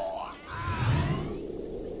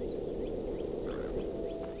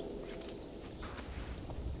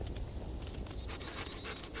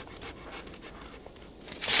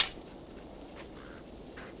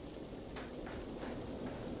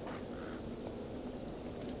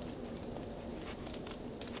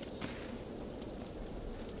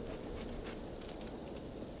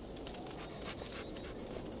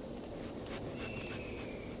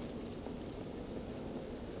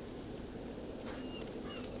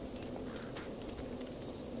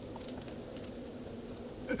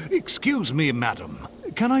 Excuse me, madam.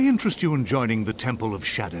 Can I interest you in joining the Temple of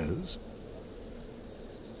Shadows?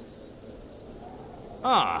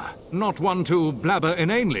 Ah, not one to blabber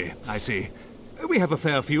inanely, I see. We have a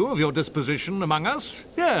fair few of your disposition among us.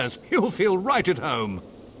 Yes, you'll feel right at home.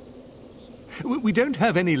 We don't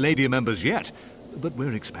have any lady members yet, but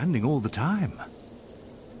we're expanding all the time.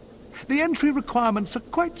 The entry requirements are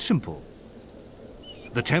quite simple.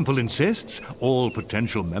 The temple insists all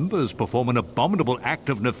potential members perform an abominable act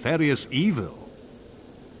of nefarious evil.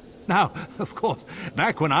 Now, of course,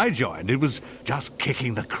 back when I joined, it was just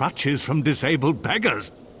kicking the crutches from disabled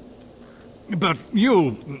beggars. But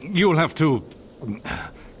you'll have to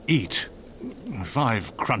eat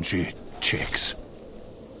 5 crunchy chicks.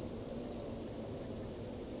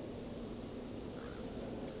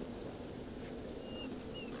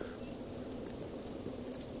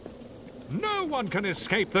 No one can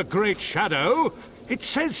escape the Great Shadow. It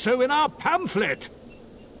says so in our pamphlet.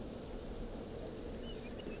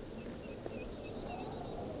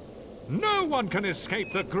 No one can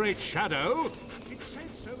escape the Great Shadow. It says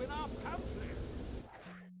so in our pamphlet.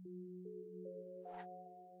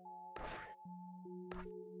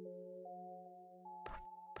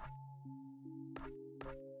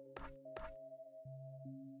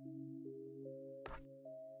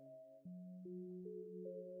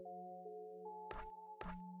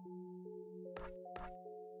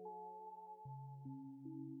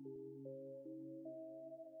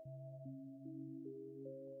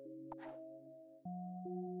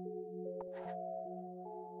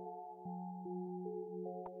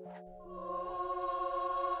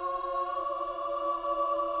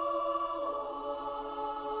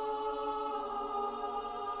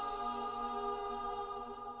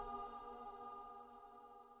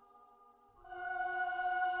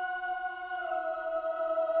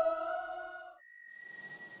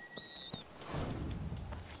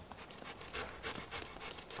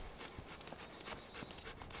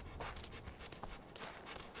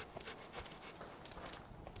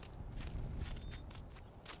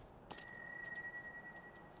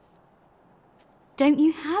 Don't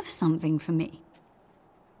you have something for me?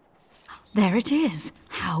 There it is.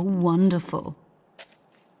 How wonderful.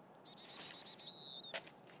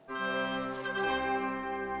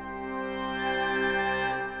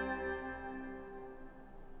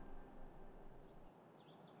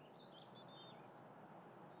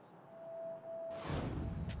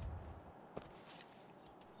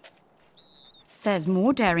 There's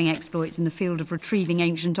more daring exploits in the field of retrieving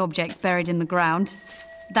ancient objects buried in the ground.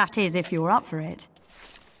 That is, if you're up for it.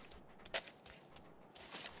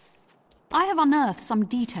 I have unearthed some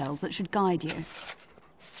details that should guide you.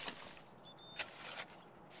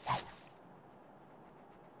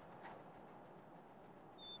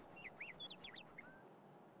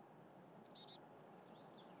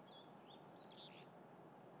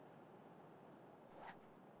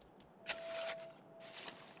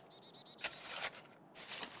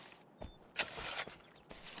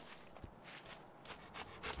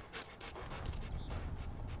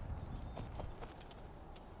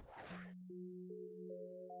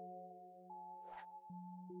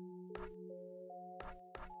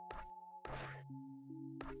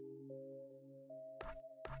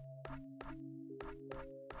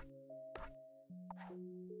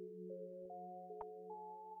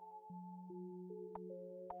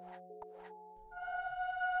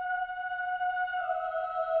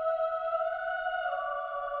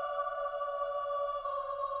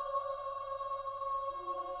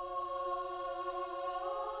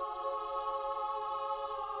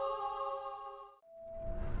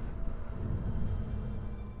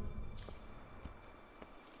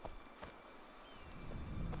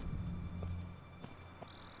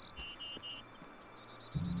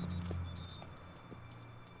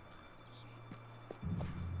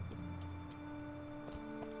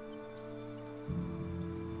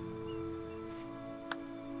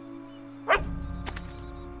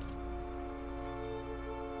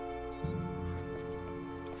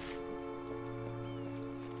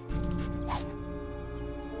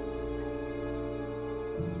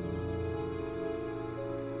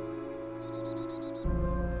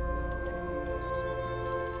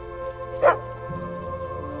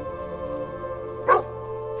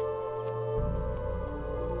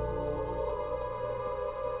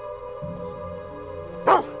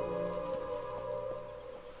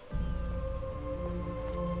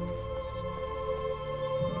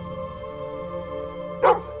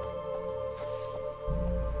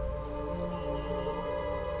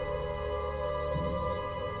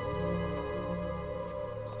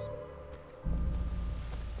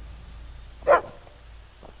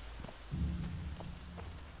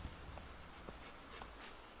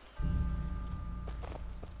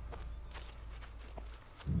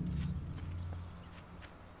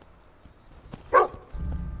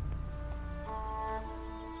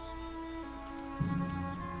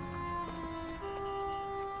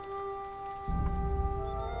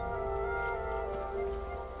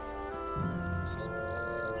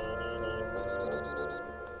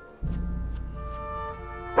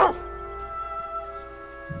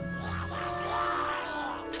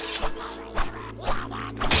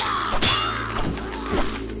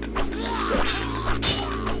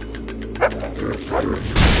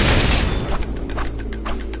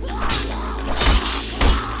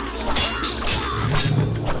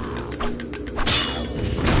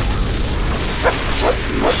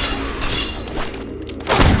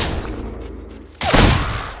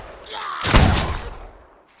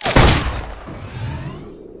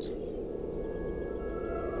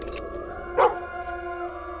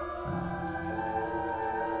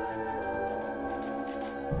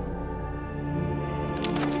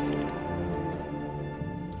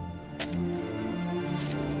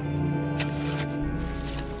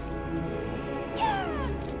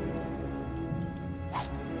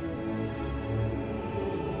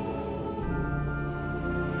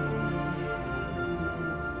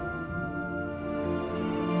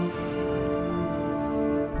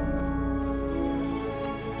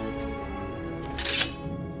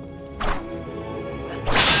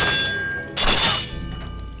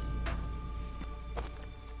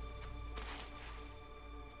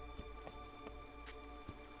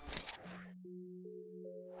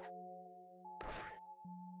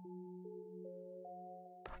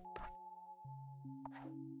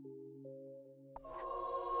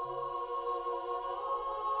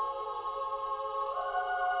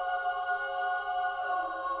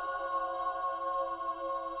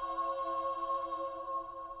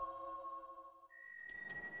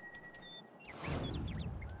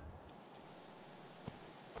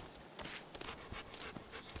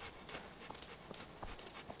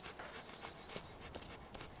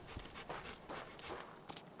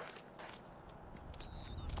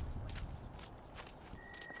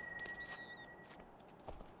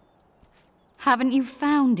 Haven't you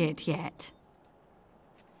found it yet?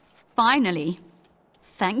 Finally.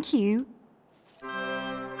 Thank you.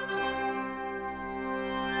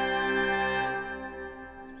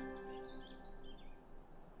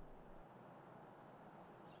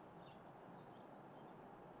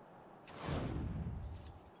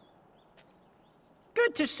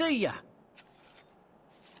 Good to see ya.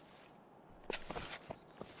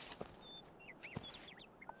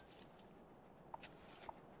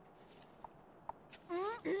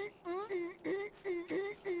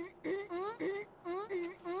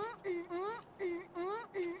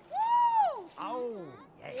 Oh,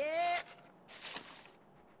 yeah.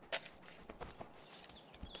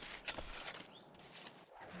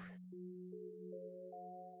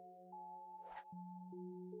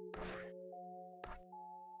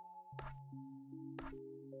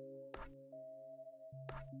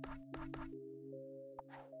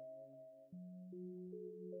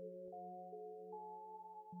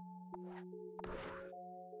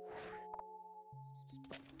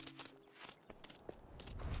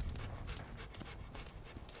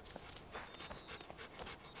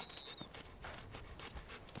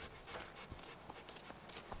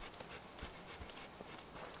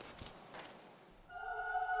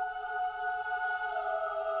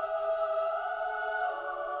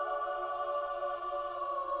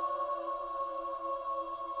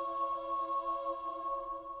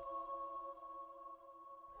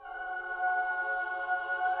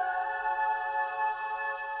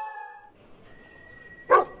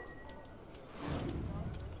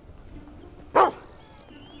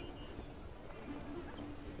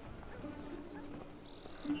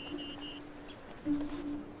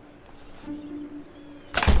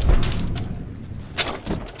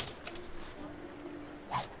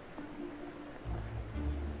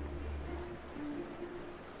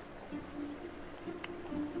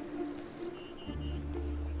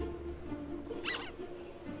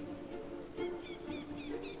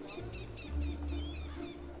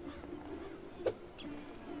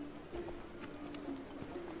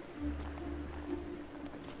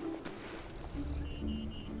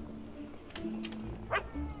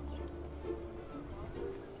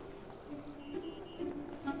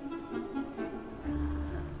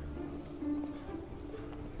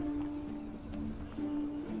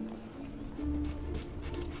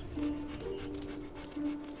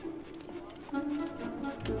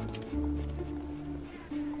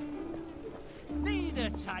 Need a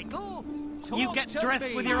title? You get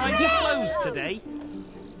dressed with your eyes closed today.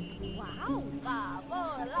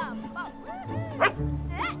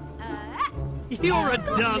 You're a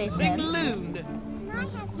dancing loon.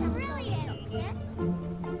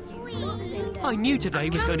 I knew today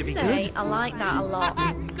was going to be good. I like that a lot.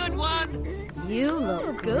 Good one. You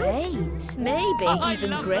look great. Maybe I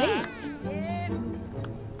even love great.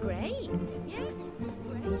 that. Great. Yeah.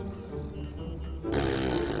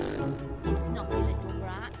 You snotty little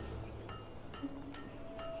brats.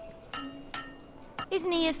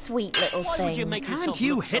 Isn't he a sweet little Why thing? would you make yourself Can't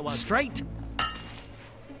you look so hit ugly? straight?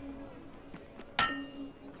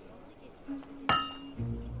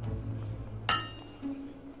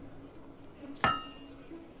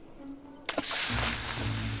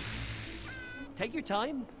 Take your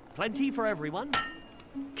time. Plenty for everyone.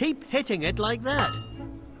 Keep hitting it like that.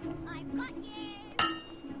 I've got you.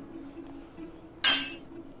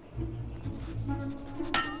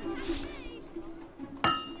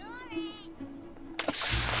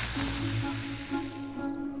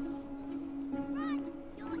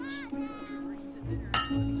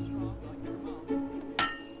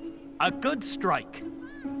 A good strike.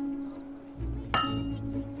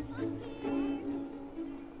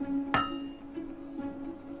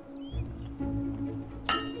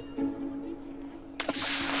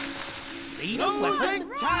 Lead on weapon.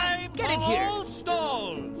 Time Get in for here. all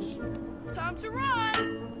stalls. Time to run.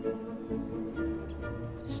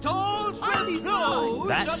 Stalls will close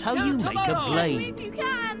That's how until you make a tomorrow. blade. If you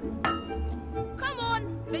can. Come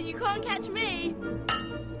on, but you can't catch me.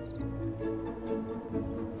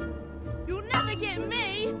 You'll never get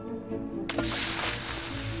me.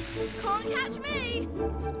 Can't catch me.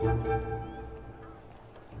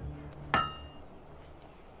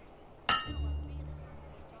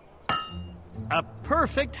 A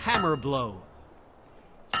perfect hammer blow.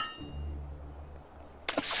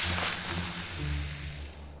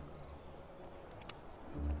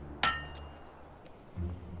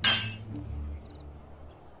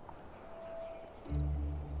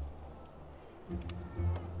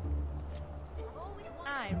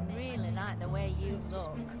 I really like the way you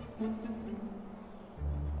look.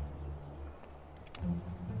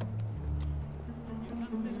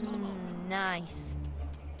 Nice.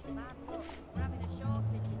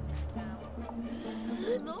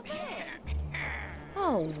 Love it.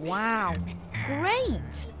 Oh, wow.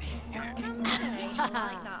 Great. I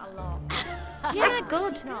like that a lot. Yeah,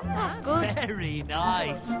 good. That's good. Very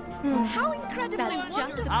nice. How incredibly That's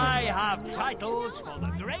just the I have titles for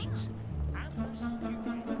the great and the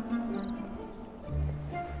stupid.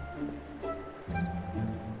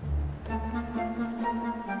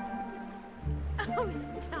 Oh,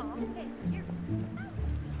 stop it.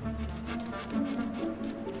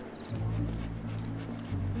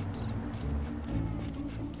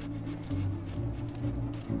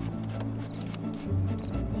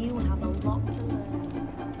 You have a lot to learn.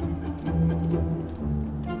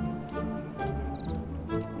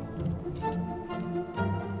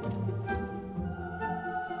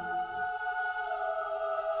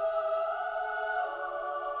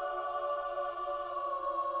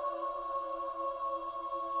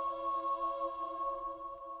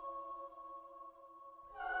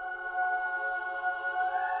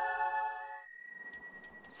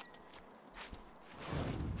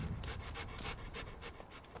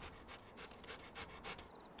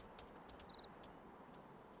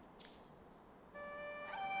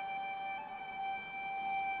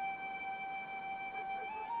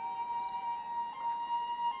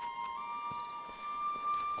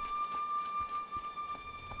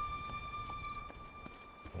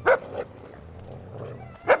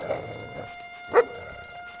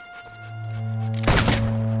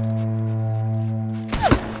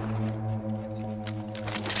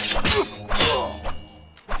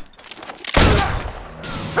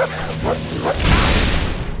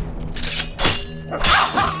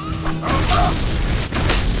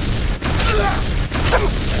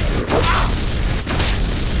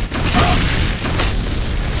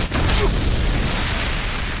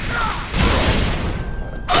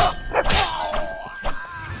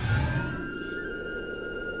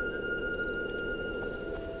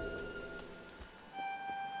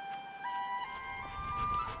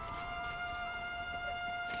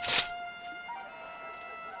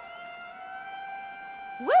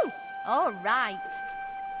 Woo! All right.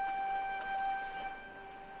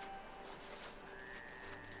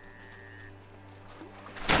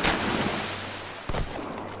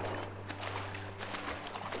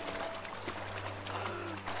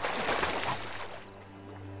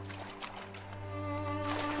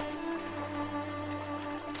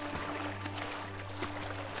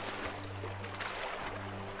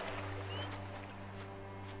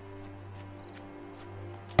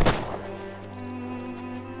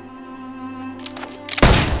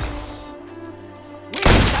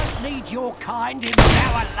 Need your kind in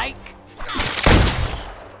our lake.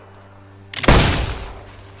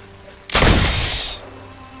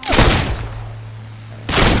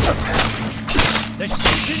 The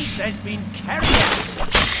sentence has been carried out.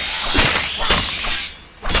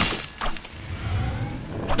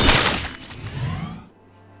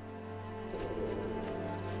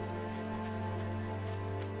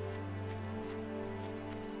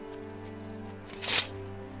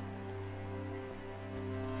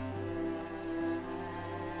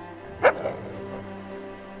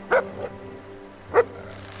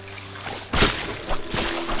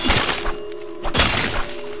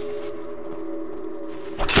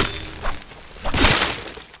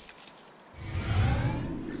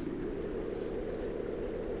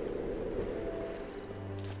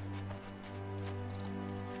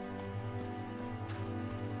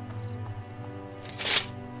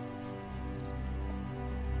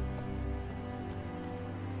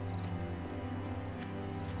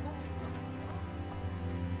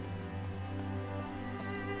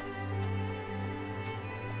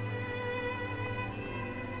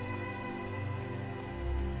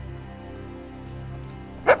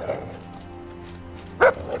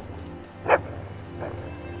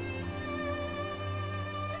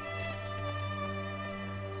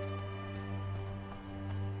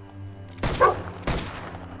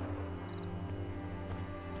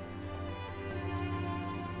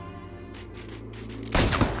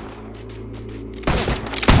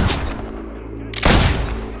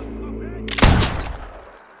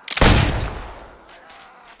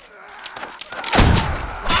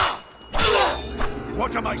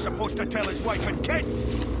 What am I supposed to tell his wife and kids?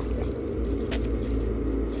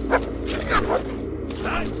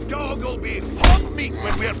 That dog will be hot meat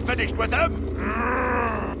when we're finished with him!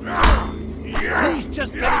 He's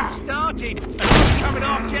just getting started, and I'm coming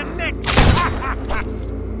after you next!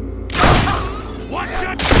 Watch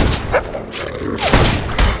it!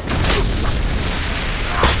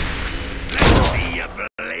 Let's see you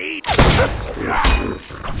bleed!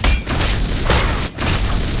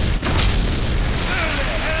 Where the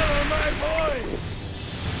hell are my boys?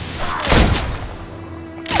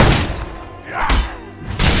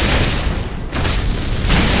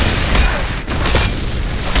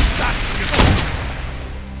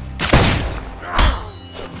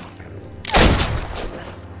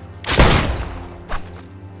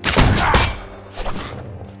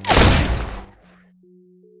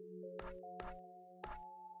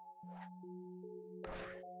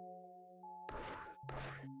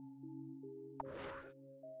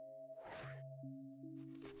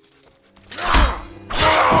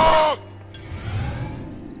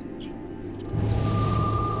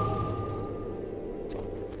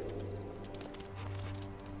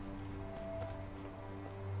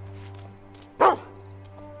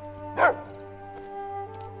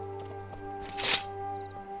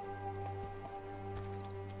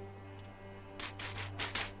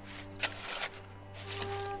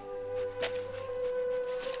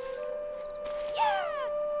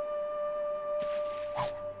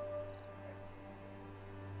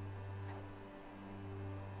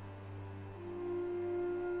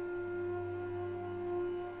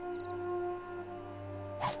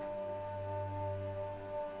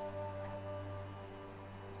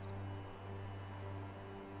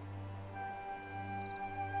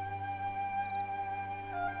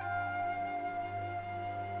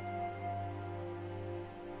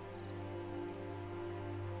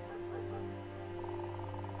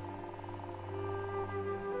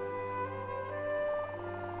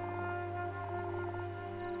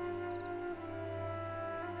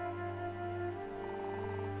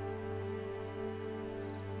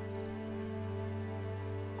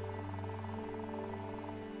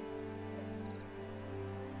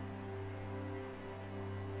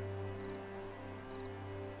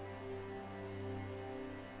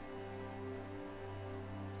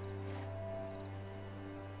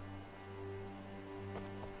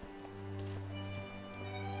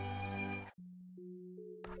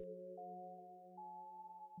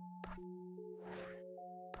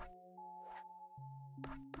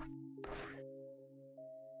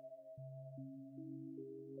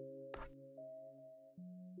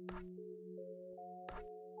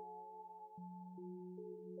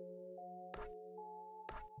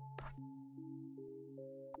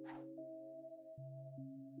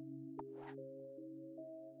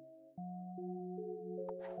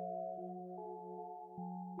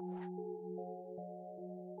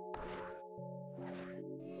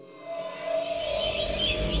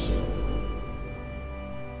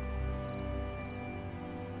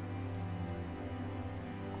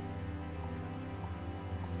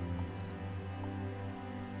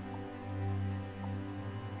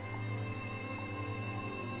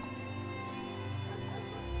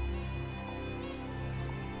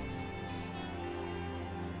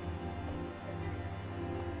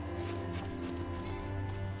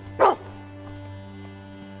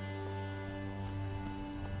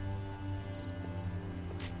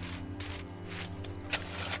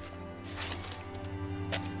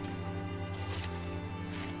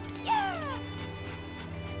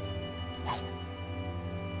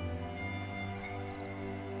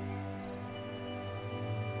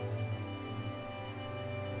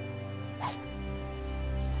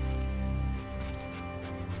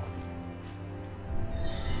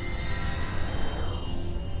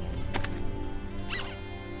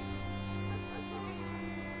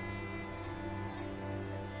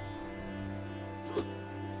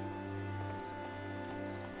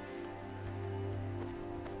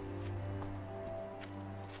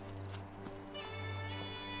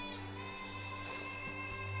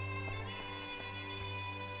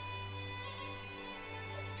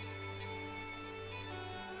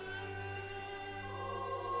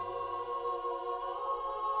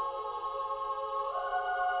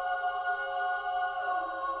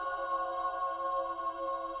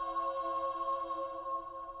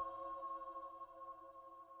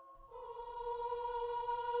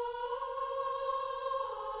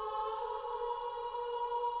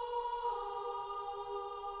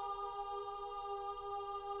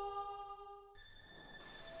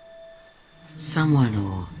 Someone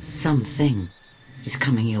or something is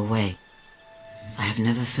coming your way. I have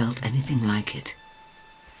never felt anything like it.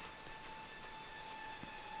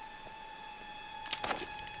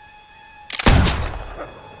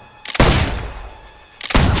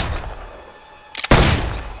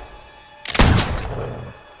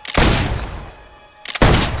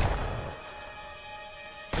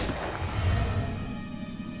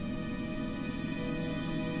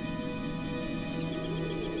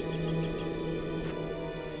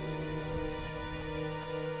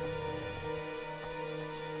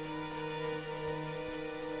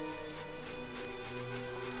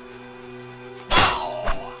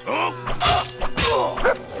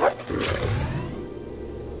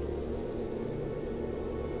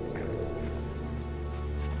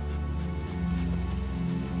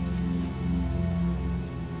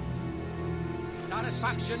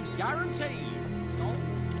 Satisfaction guaranteed.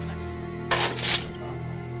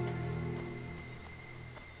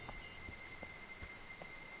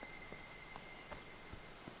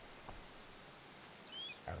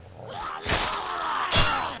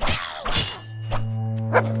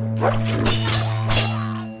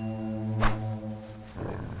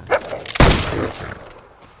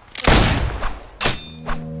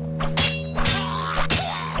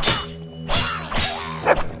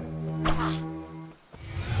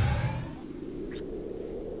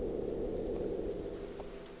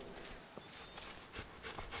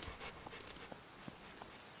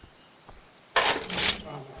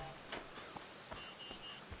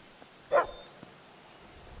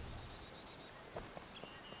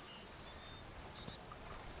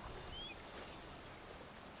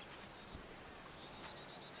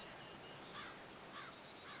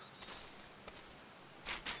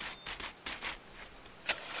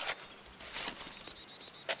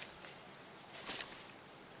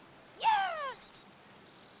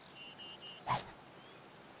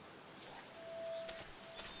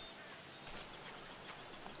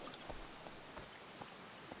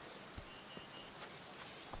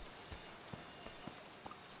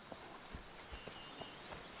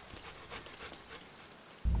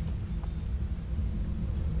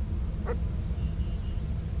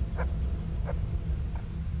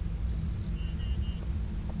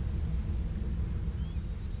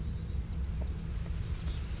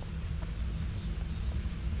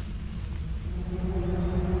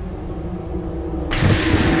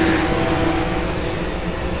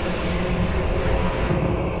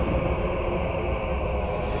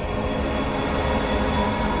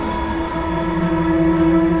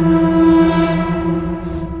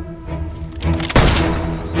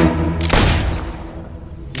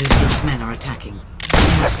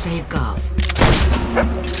 Save Garth.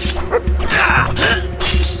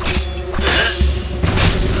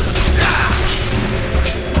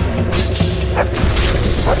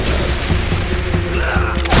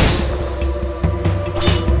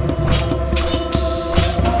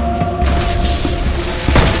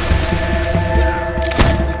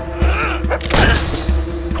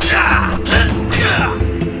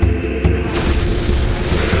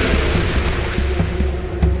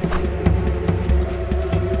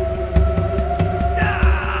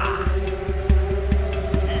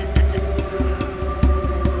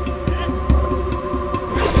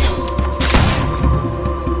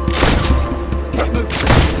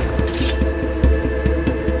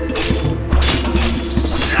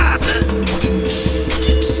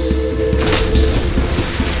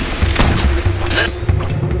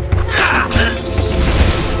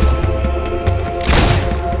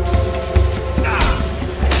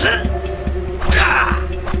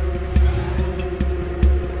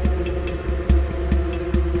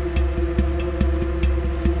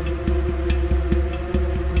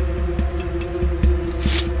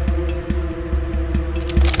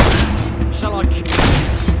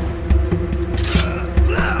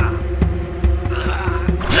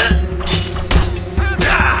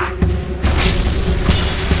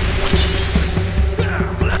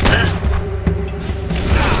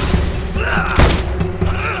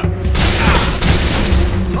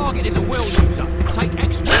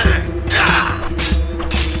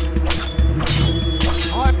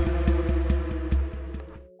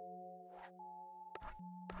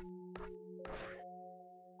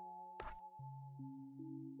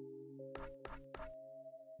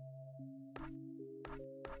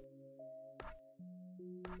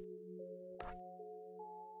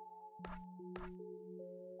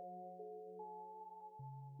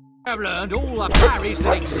 I've learned all the parries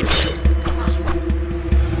that exist.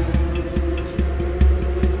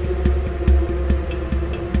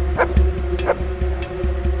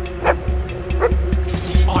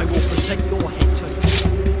 I will present your head to you.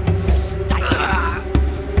 Stay.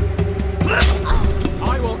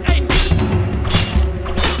 I will end.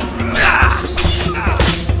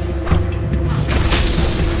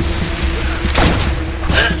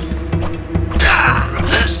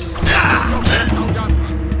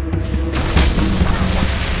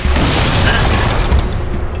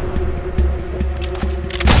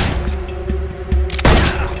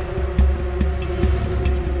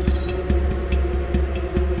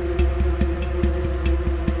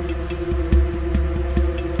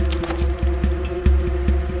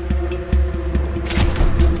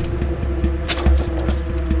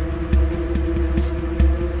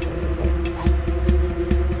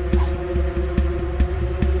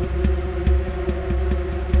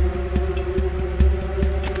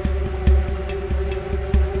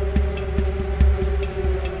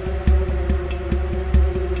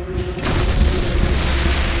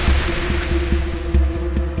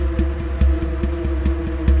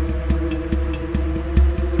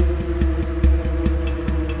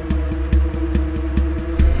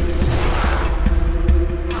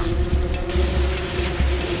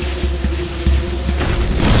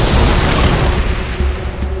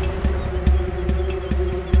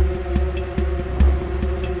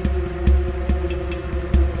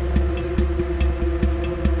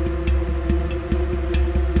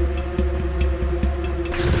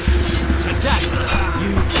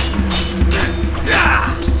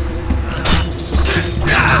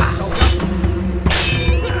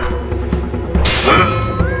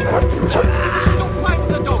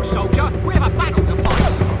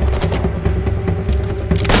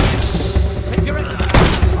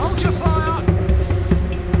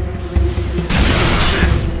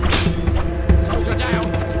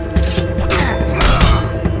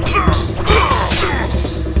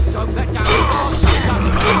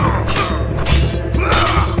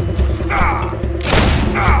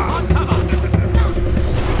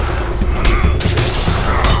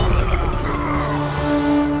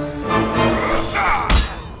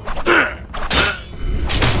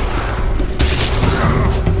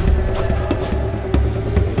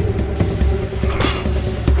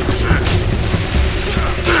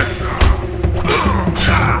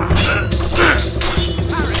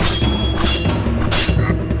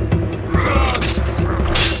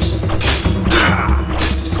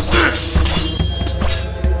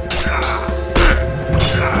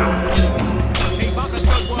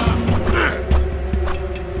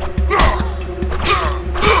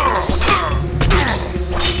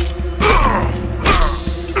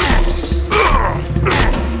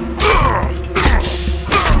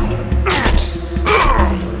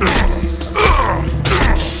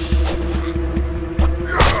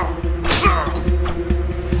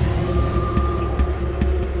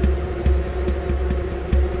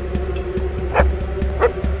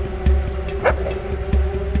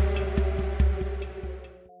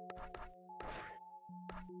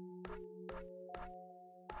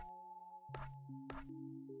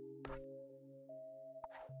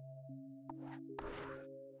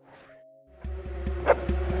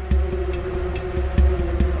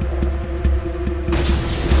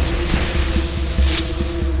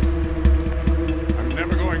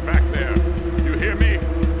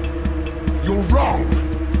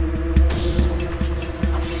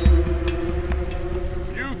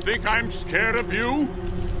 think I'm scared of you?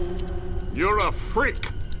 You're a freak.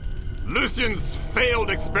 Lucian's failed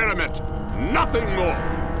experiment. Nothing more.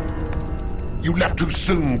 You left too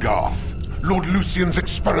soon, Garth. Lord Lucian's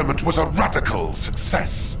experiment was a radical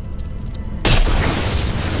success.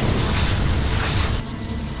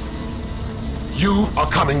 You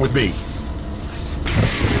are coming with me.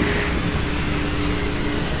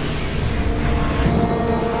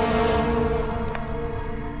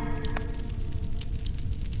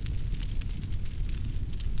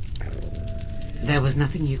 There was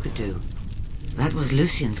nothing you could do. That was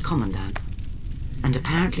Lucian's commandant. And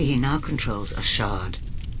apparently he now controls a shard.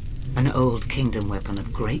 An old kingdom weapon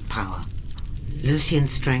of great power.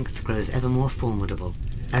 Lucian's strength grows ever more formidable,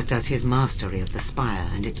 as does his mastery of the spire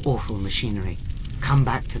and its awful machinery. Come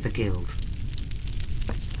back to the guild.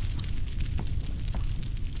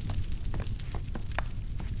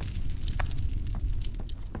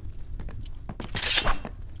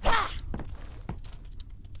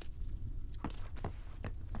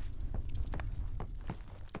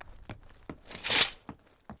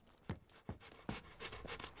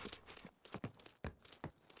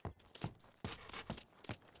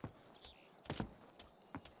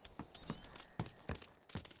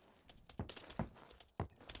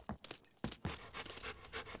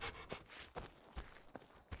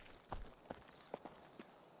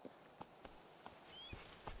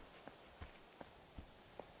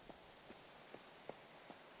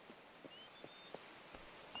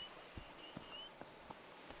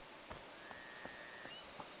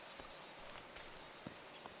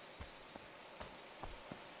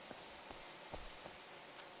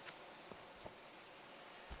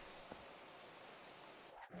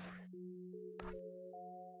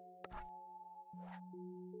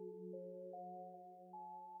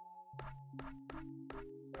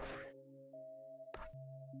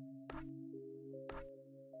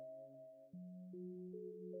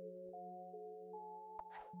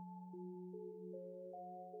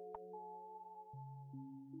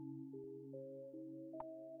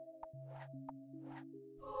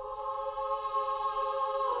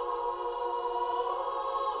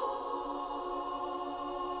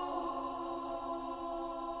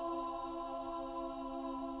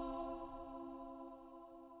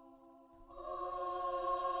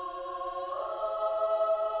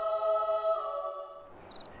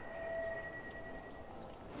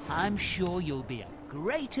 I'm sure you'll be a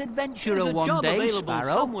great adventurer There's a one job day, available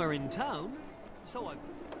Sparrow. somewhere in town. So I...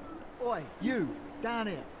 Oi, you, down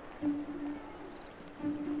here.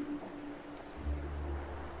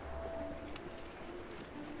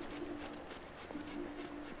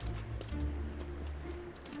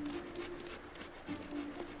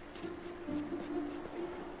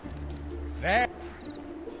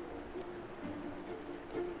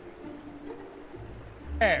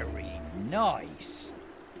 Very nice.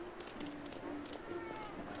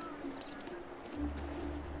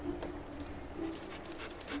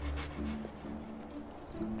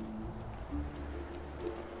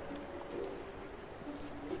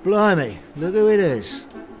 Blimey, look who it is.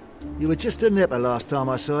 You were just a nipper last time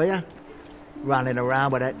I saw you. Running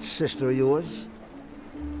around with that sister of yours.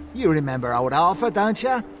 You remember old Arthur, don't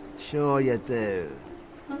you? Sure you do.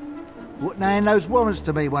 Wouldn't hand those warrants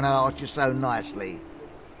to me when I asked you so nicely.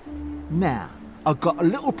 Now, I've got a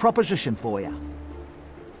little proposition for you.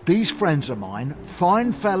 These friends of mine,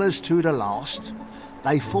 fine fellas to the last,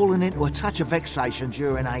 they've fallen into a touch of vexation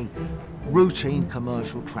during a routine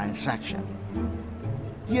commercial transaction.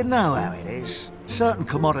 You know how it is. Certain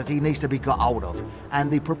commodity needs to be got hold of, and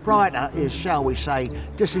the proprietor is, shall we say,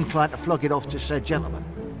 disinclined to flog it off to said gentleman.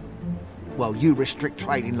 Well, you restrict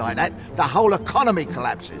trading like that, the whole economy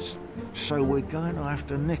collapses. So we're going to have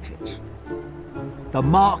to nick it. The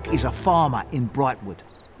Mark is a farmer in Brightwood.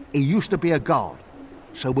 He used to be a guard,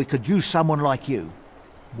 so we could use someone like you.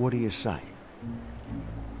 What do you say?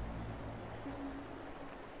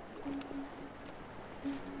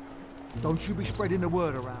 Don't you be spreading the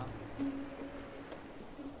word around.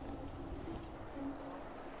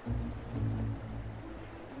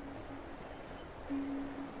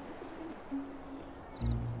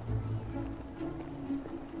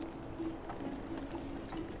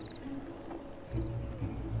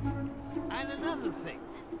 And another thing.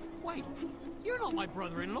 Wait, you're not my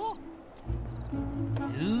brother-in-law.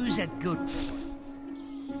 Who's a good boy?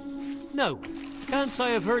 No, can't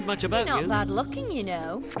say I've heard much about Not you. bad looking, you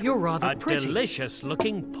know. You're rather A pretty.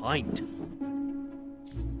 delicious-looking pint.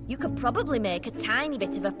 You could probably make a tiny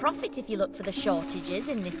bit of a profit if you look for the shortages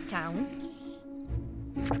in this town.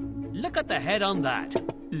 Look at the head on that.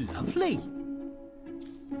 Lovely.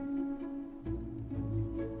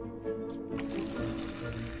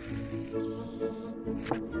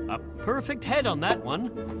 A perfect head on that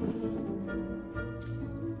one.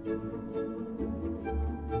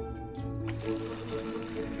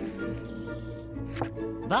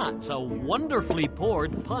 That's a wonderfully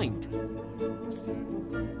poured pint.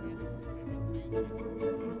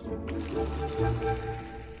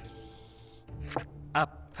 A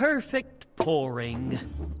perfect pouring.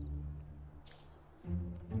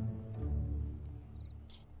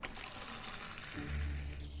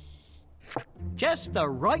 Just the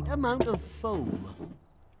right amount of foam.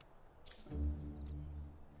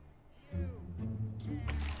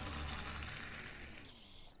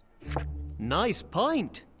 Nice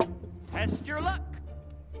pint. Test your luck.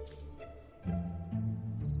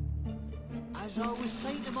 As I was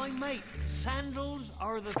saying to my mate, sandals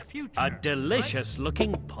are the future. A delicious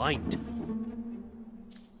looking pint.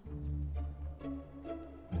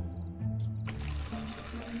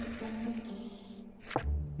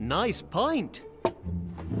 Nice pint.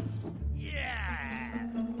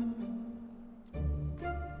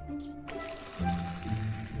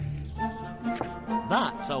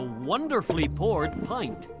 That's a wonderfully poured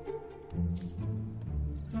pint.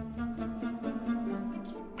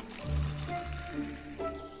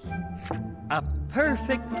 A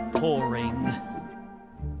perfect pouring.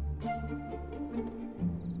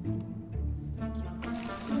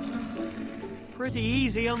 Pretty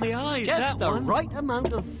easy on the eyes, just that the one. Right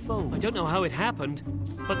amount of foam. I don't know how it happened,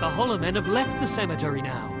 but the Hollow Men have left the cemetery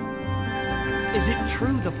now. Is it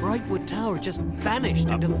true the Brightwood Tower just vanished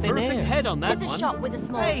into thin air? Perfect head on that There's one. a shop with a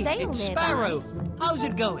small hey, sale it's nearby. Sparrow. How's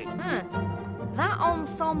it going? That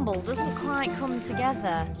ensemble doesn't quite come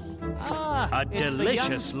together. Ah, a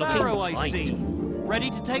delicious looking Sparrow, I see. Ready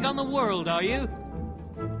to take on the world, are you?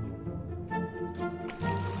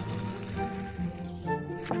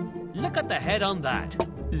 Look at the head on that.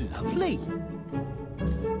 Lovely.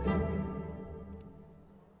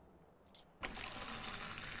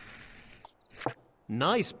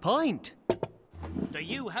 Nice point. Do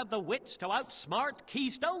you have the wits to outsmart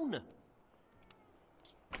Keystone?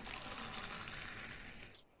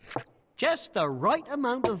 Just the right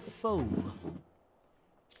amount of foam.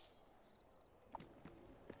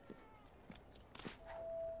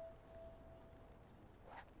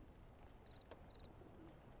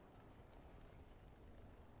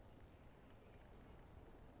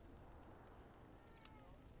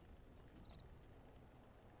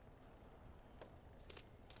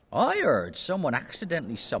 I heard someone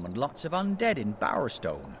accidentally summoned lots of undead in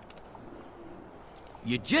Bowerstone.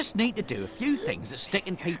 You just need to do a few things that stick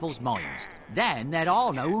in people's minds. Then they'd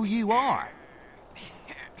all know who you are.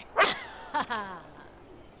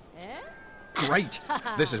 Great!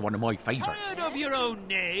 This is one of my favourites. Heard of your own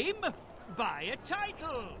name? Buy a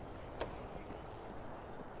title.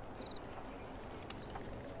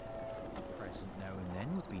 A present now and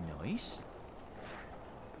then would be nice.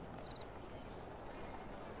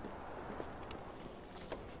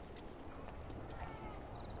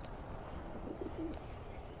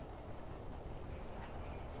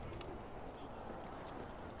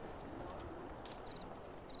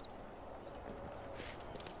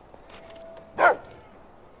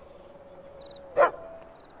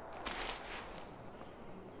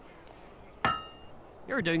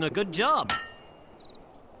 You're doing a good job.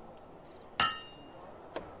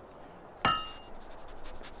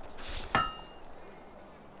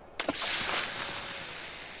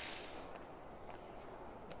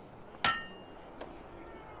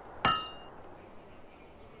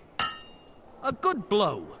 A good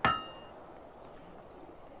blow.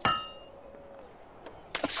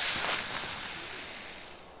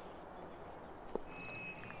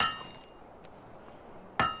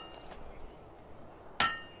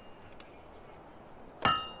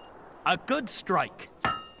 A good strike.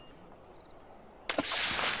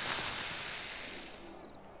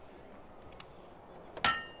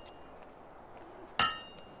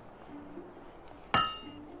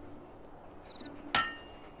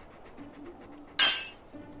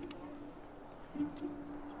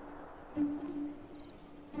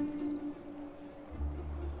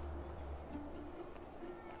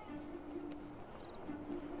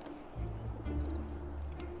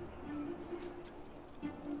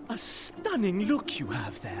 A stunning look you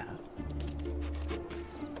have there.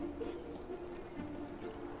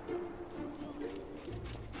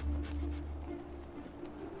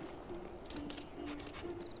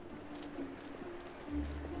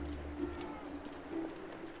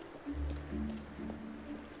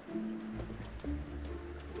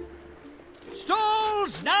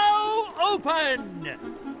 Stalls now open!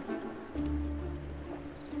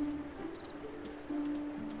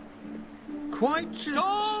 quite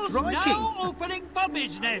Stalls striking. now opening for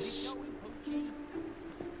business.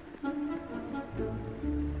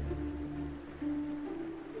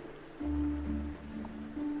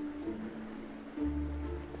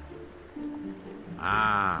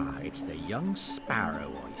 Ah, it's the young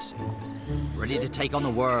sparrow, I see. Ready to take on the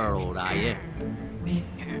world, are you?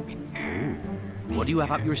 Ooh, what do you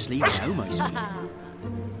have up your sleeve now, my sweet?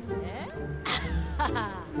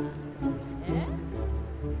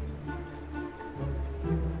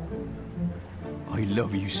 I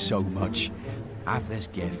love you so much. Have this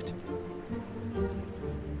gift.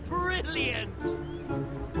 Brilliant!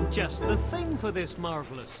 Just the thing for this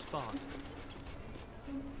marvelous spot.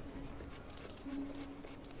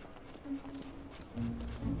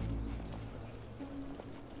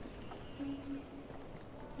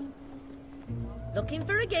 Looking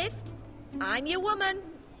for a gift? I'm your woman.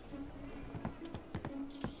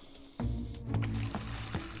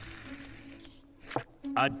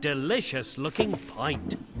 A delicious-looking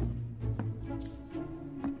pint.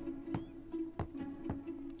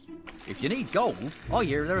 If you need gold, I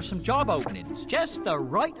hear there are some job openings. Just the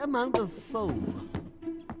right amount of foam.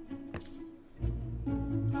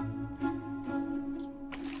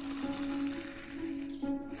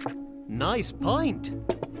 Nice pint.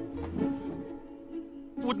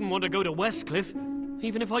 Wouldn't want to go to Westcliff,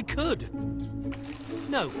 even if I could.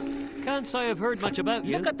 No, can't say I've heard much about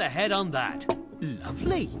you. Look at the head on that.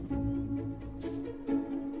 Lovely.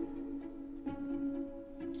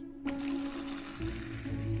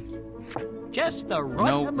 Just the right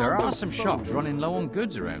amount there are of some foam. shops running low on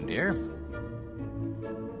goods around here.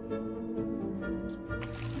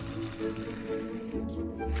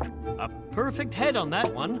 A perfect head on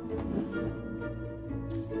that one.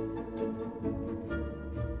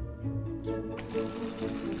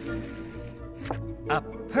 A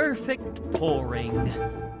perfect pouring.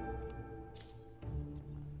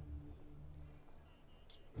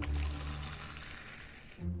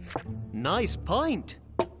 Nice pint.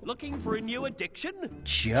 Looking for a new addiction?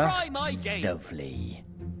 Try Just my game. lovely.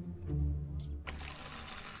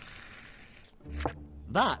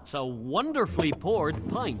 That's a wonderfully poured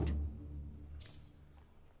pint.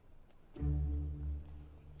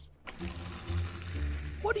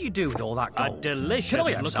 What do you do with all that gold? A delicious Can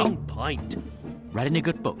I have looking some? pint. Read any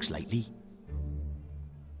good books lately?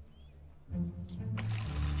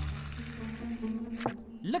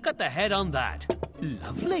 Look at the head on that.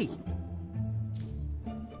 Lovely.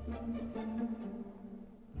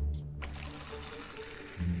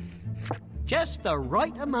 Just the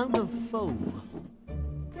right amount of foam.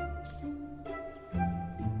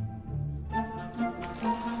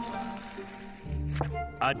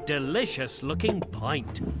 A delicious looking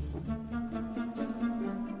pint.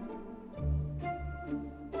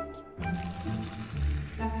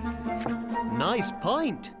 Nice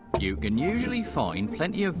pint. You can usually find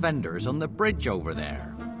plenty of vendors on the bridge over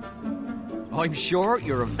there. I'm sure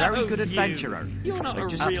you're a very good adventurer. You're not I a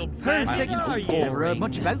just real perfect, bandit, are you? or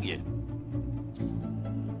much about you.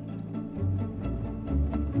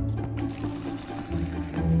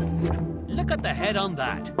 Look at the head on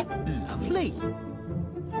that. Lovely.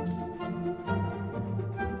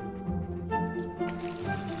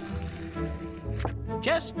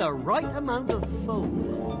 Just the right amount of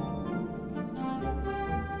foam.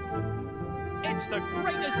 It's the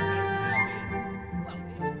greatest. Well,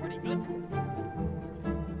 it's pretty good.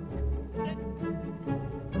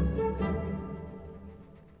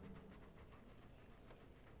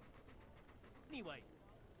 Anyway.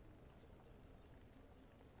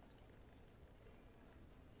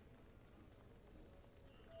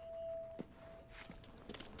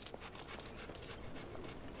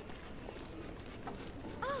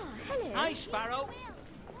 Hello. Hi, Sparrow.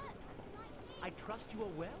 I trust you are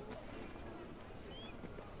well?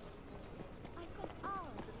 I spent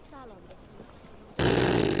hours at the salon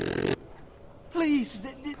this week. Please,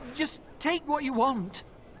 just take what you want.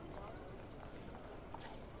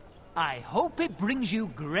 I hope it brings you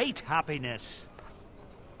great happiness.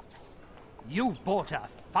 You've bought a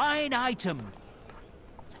fine item.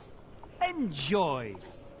 Enjoy.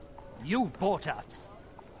 You've bought a...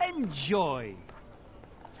 Enjoy.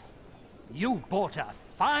 You've bought a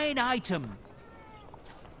fine item.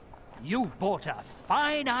 You've bought a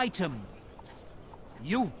fine item.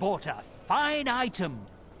 You've bought a fine item.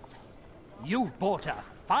 You've bought a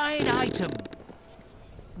fine item.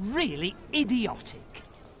 Really idiotic.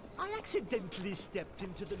 I accidentally stepped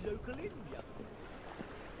into the local India.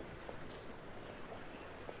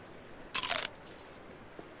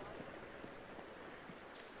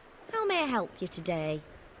 How may I help you today?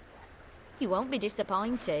 You won't be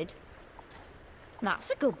disappointed. That's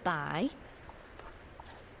a good buy.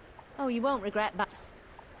 Oh, you won't regret that.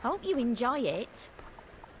 Hope you enjoy it.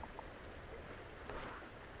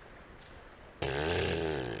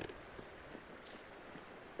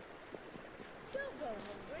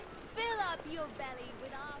 Fill up your belly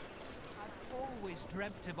with our... I've always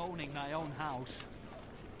dreamt of owning my own house.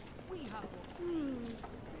 We have...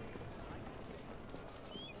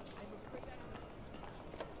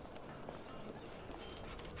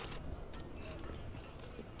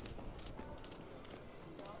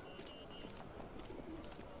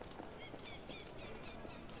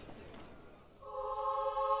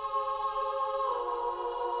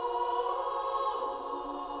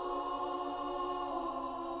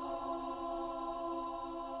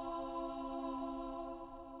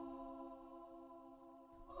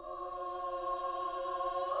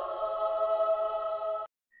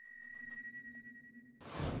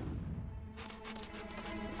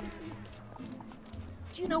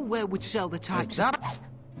 Do you know where would sell the types of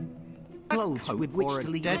clothes with which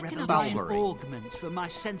to lead a revolution augment for my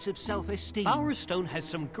sense of self-esteem? Bowerstone has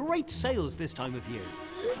some great sales this time of year.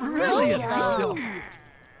 Brilliant stuff! Now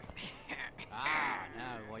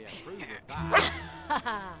I approve of that.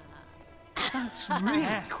 That's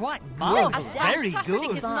really quite marvellous. Very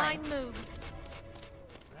good. My move.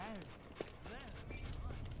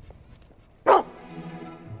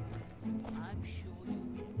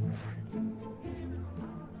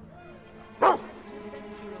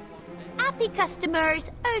 Happy customers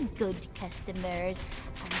are good customers,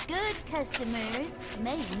 and good customers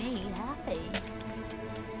make me happy.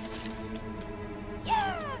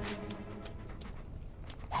 Yeah!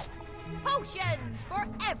 Potions for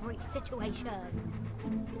every situation.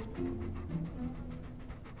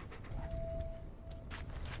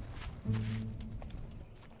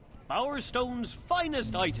 Bowerstone's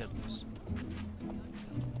finest items.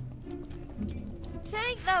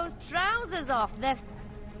 Take those trousers off.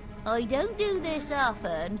 I don't do this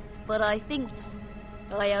often, but I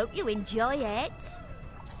hope you enjoy it.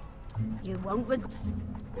 You won't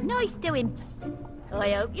Nice doing.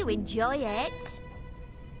 I hope you enjoy it.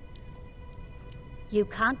 You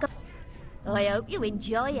can't go. I hope you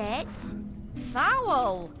enjoy it.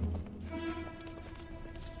 Foul!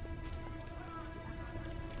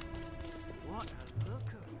 What a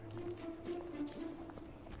looker.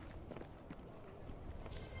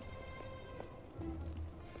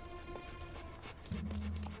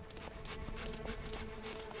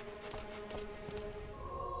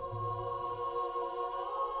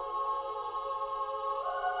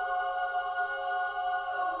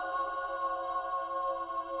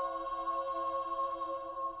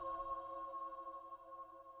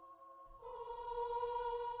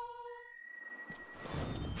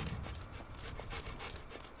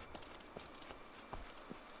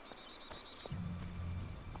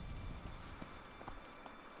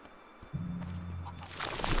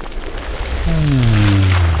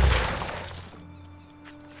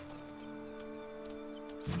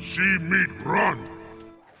 See meat run!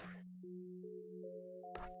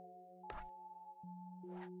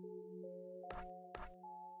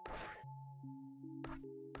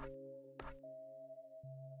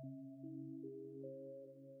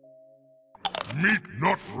 Meat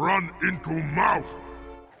not run into mouth!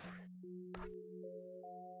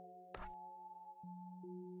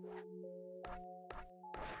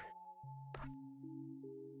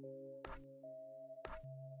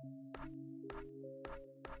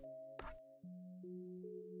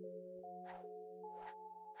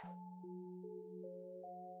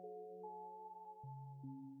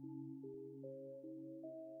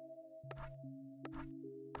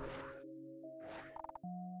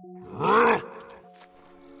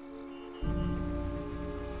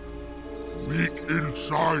 Meat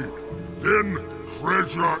inside, then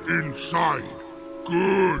treasure inside.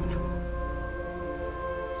 Good.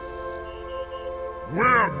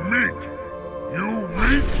 Where meat? You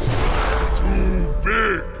meat? Too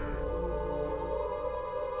big.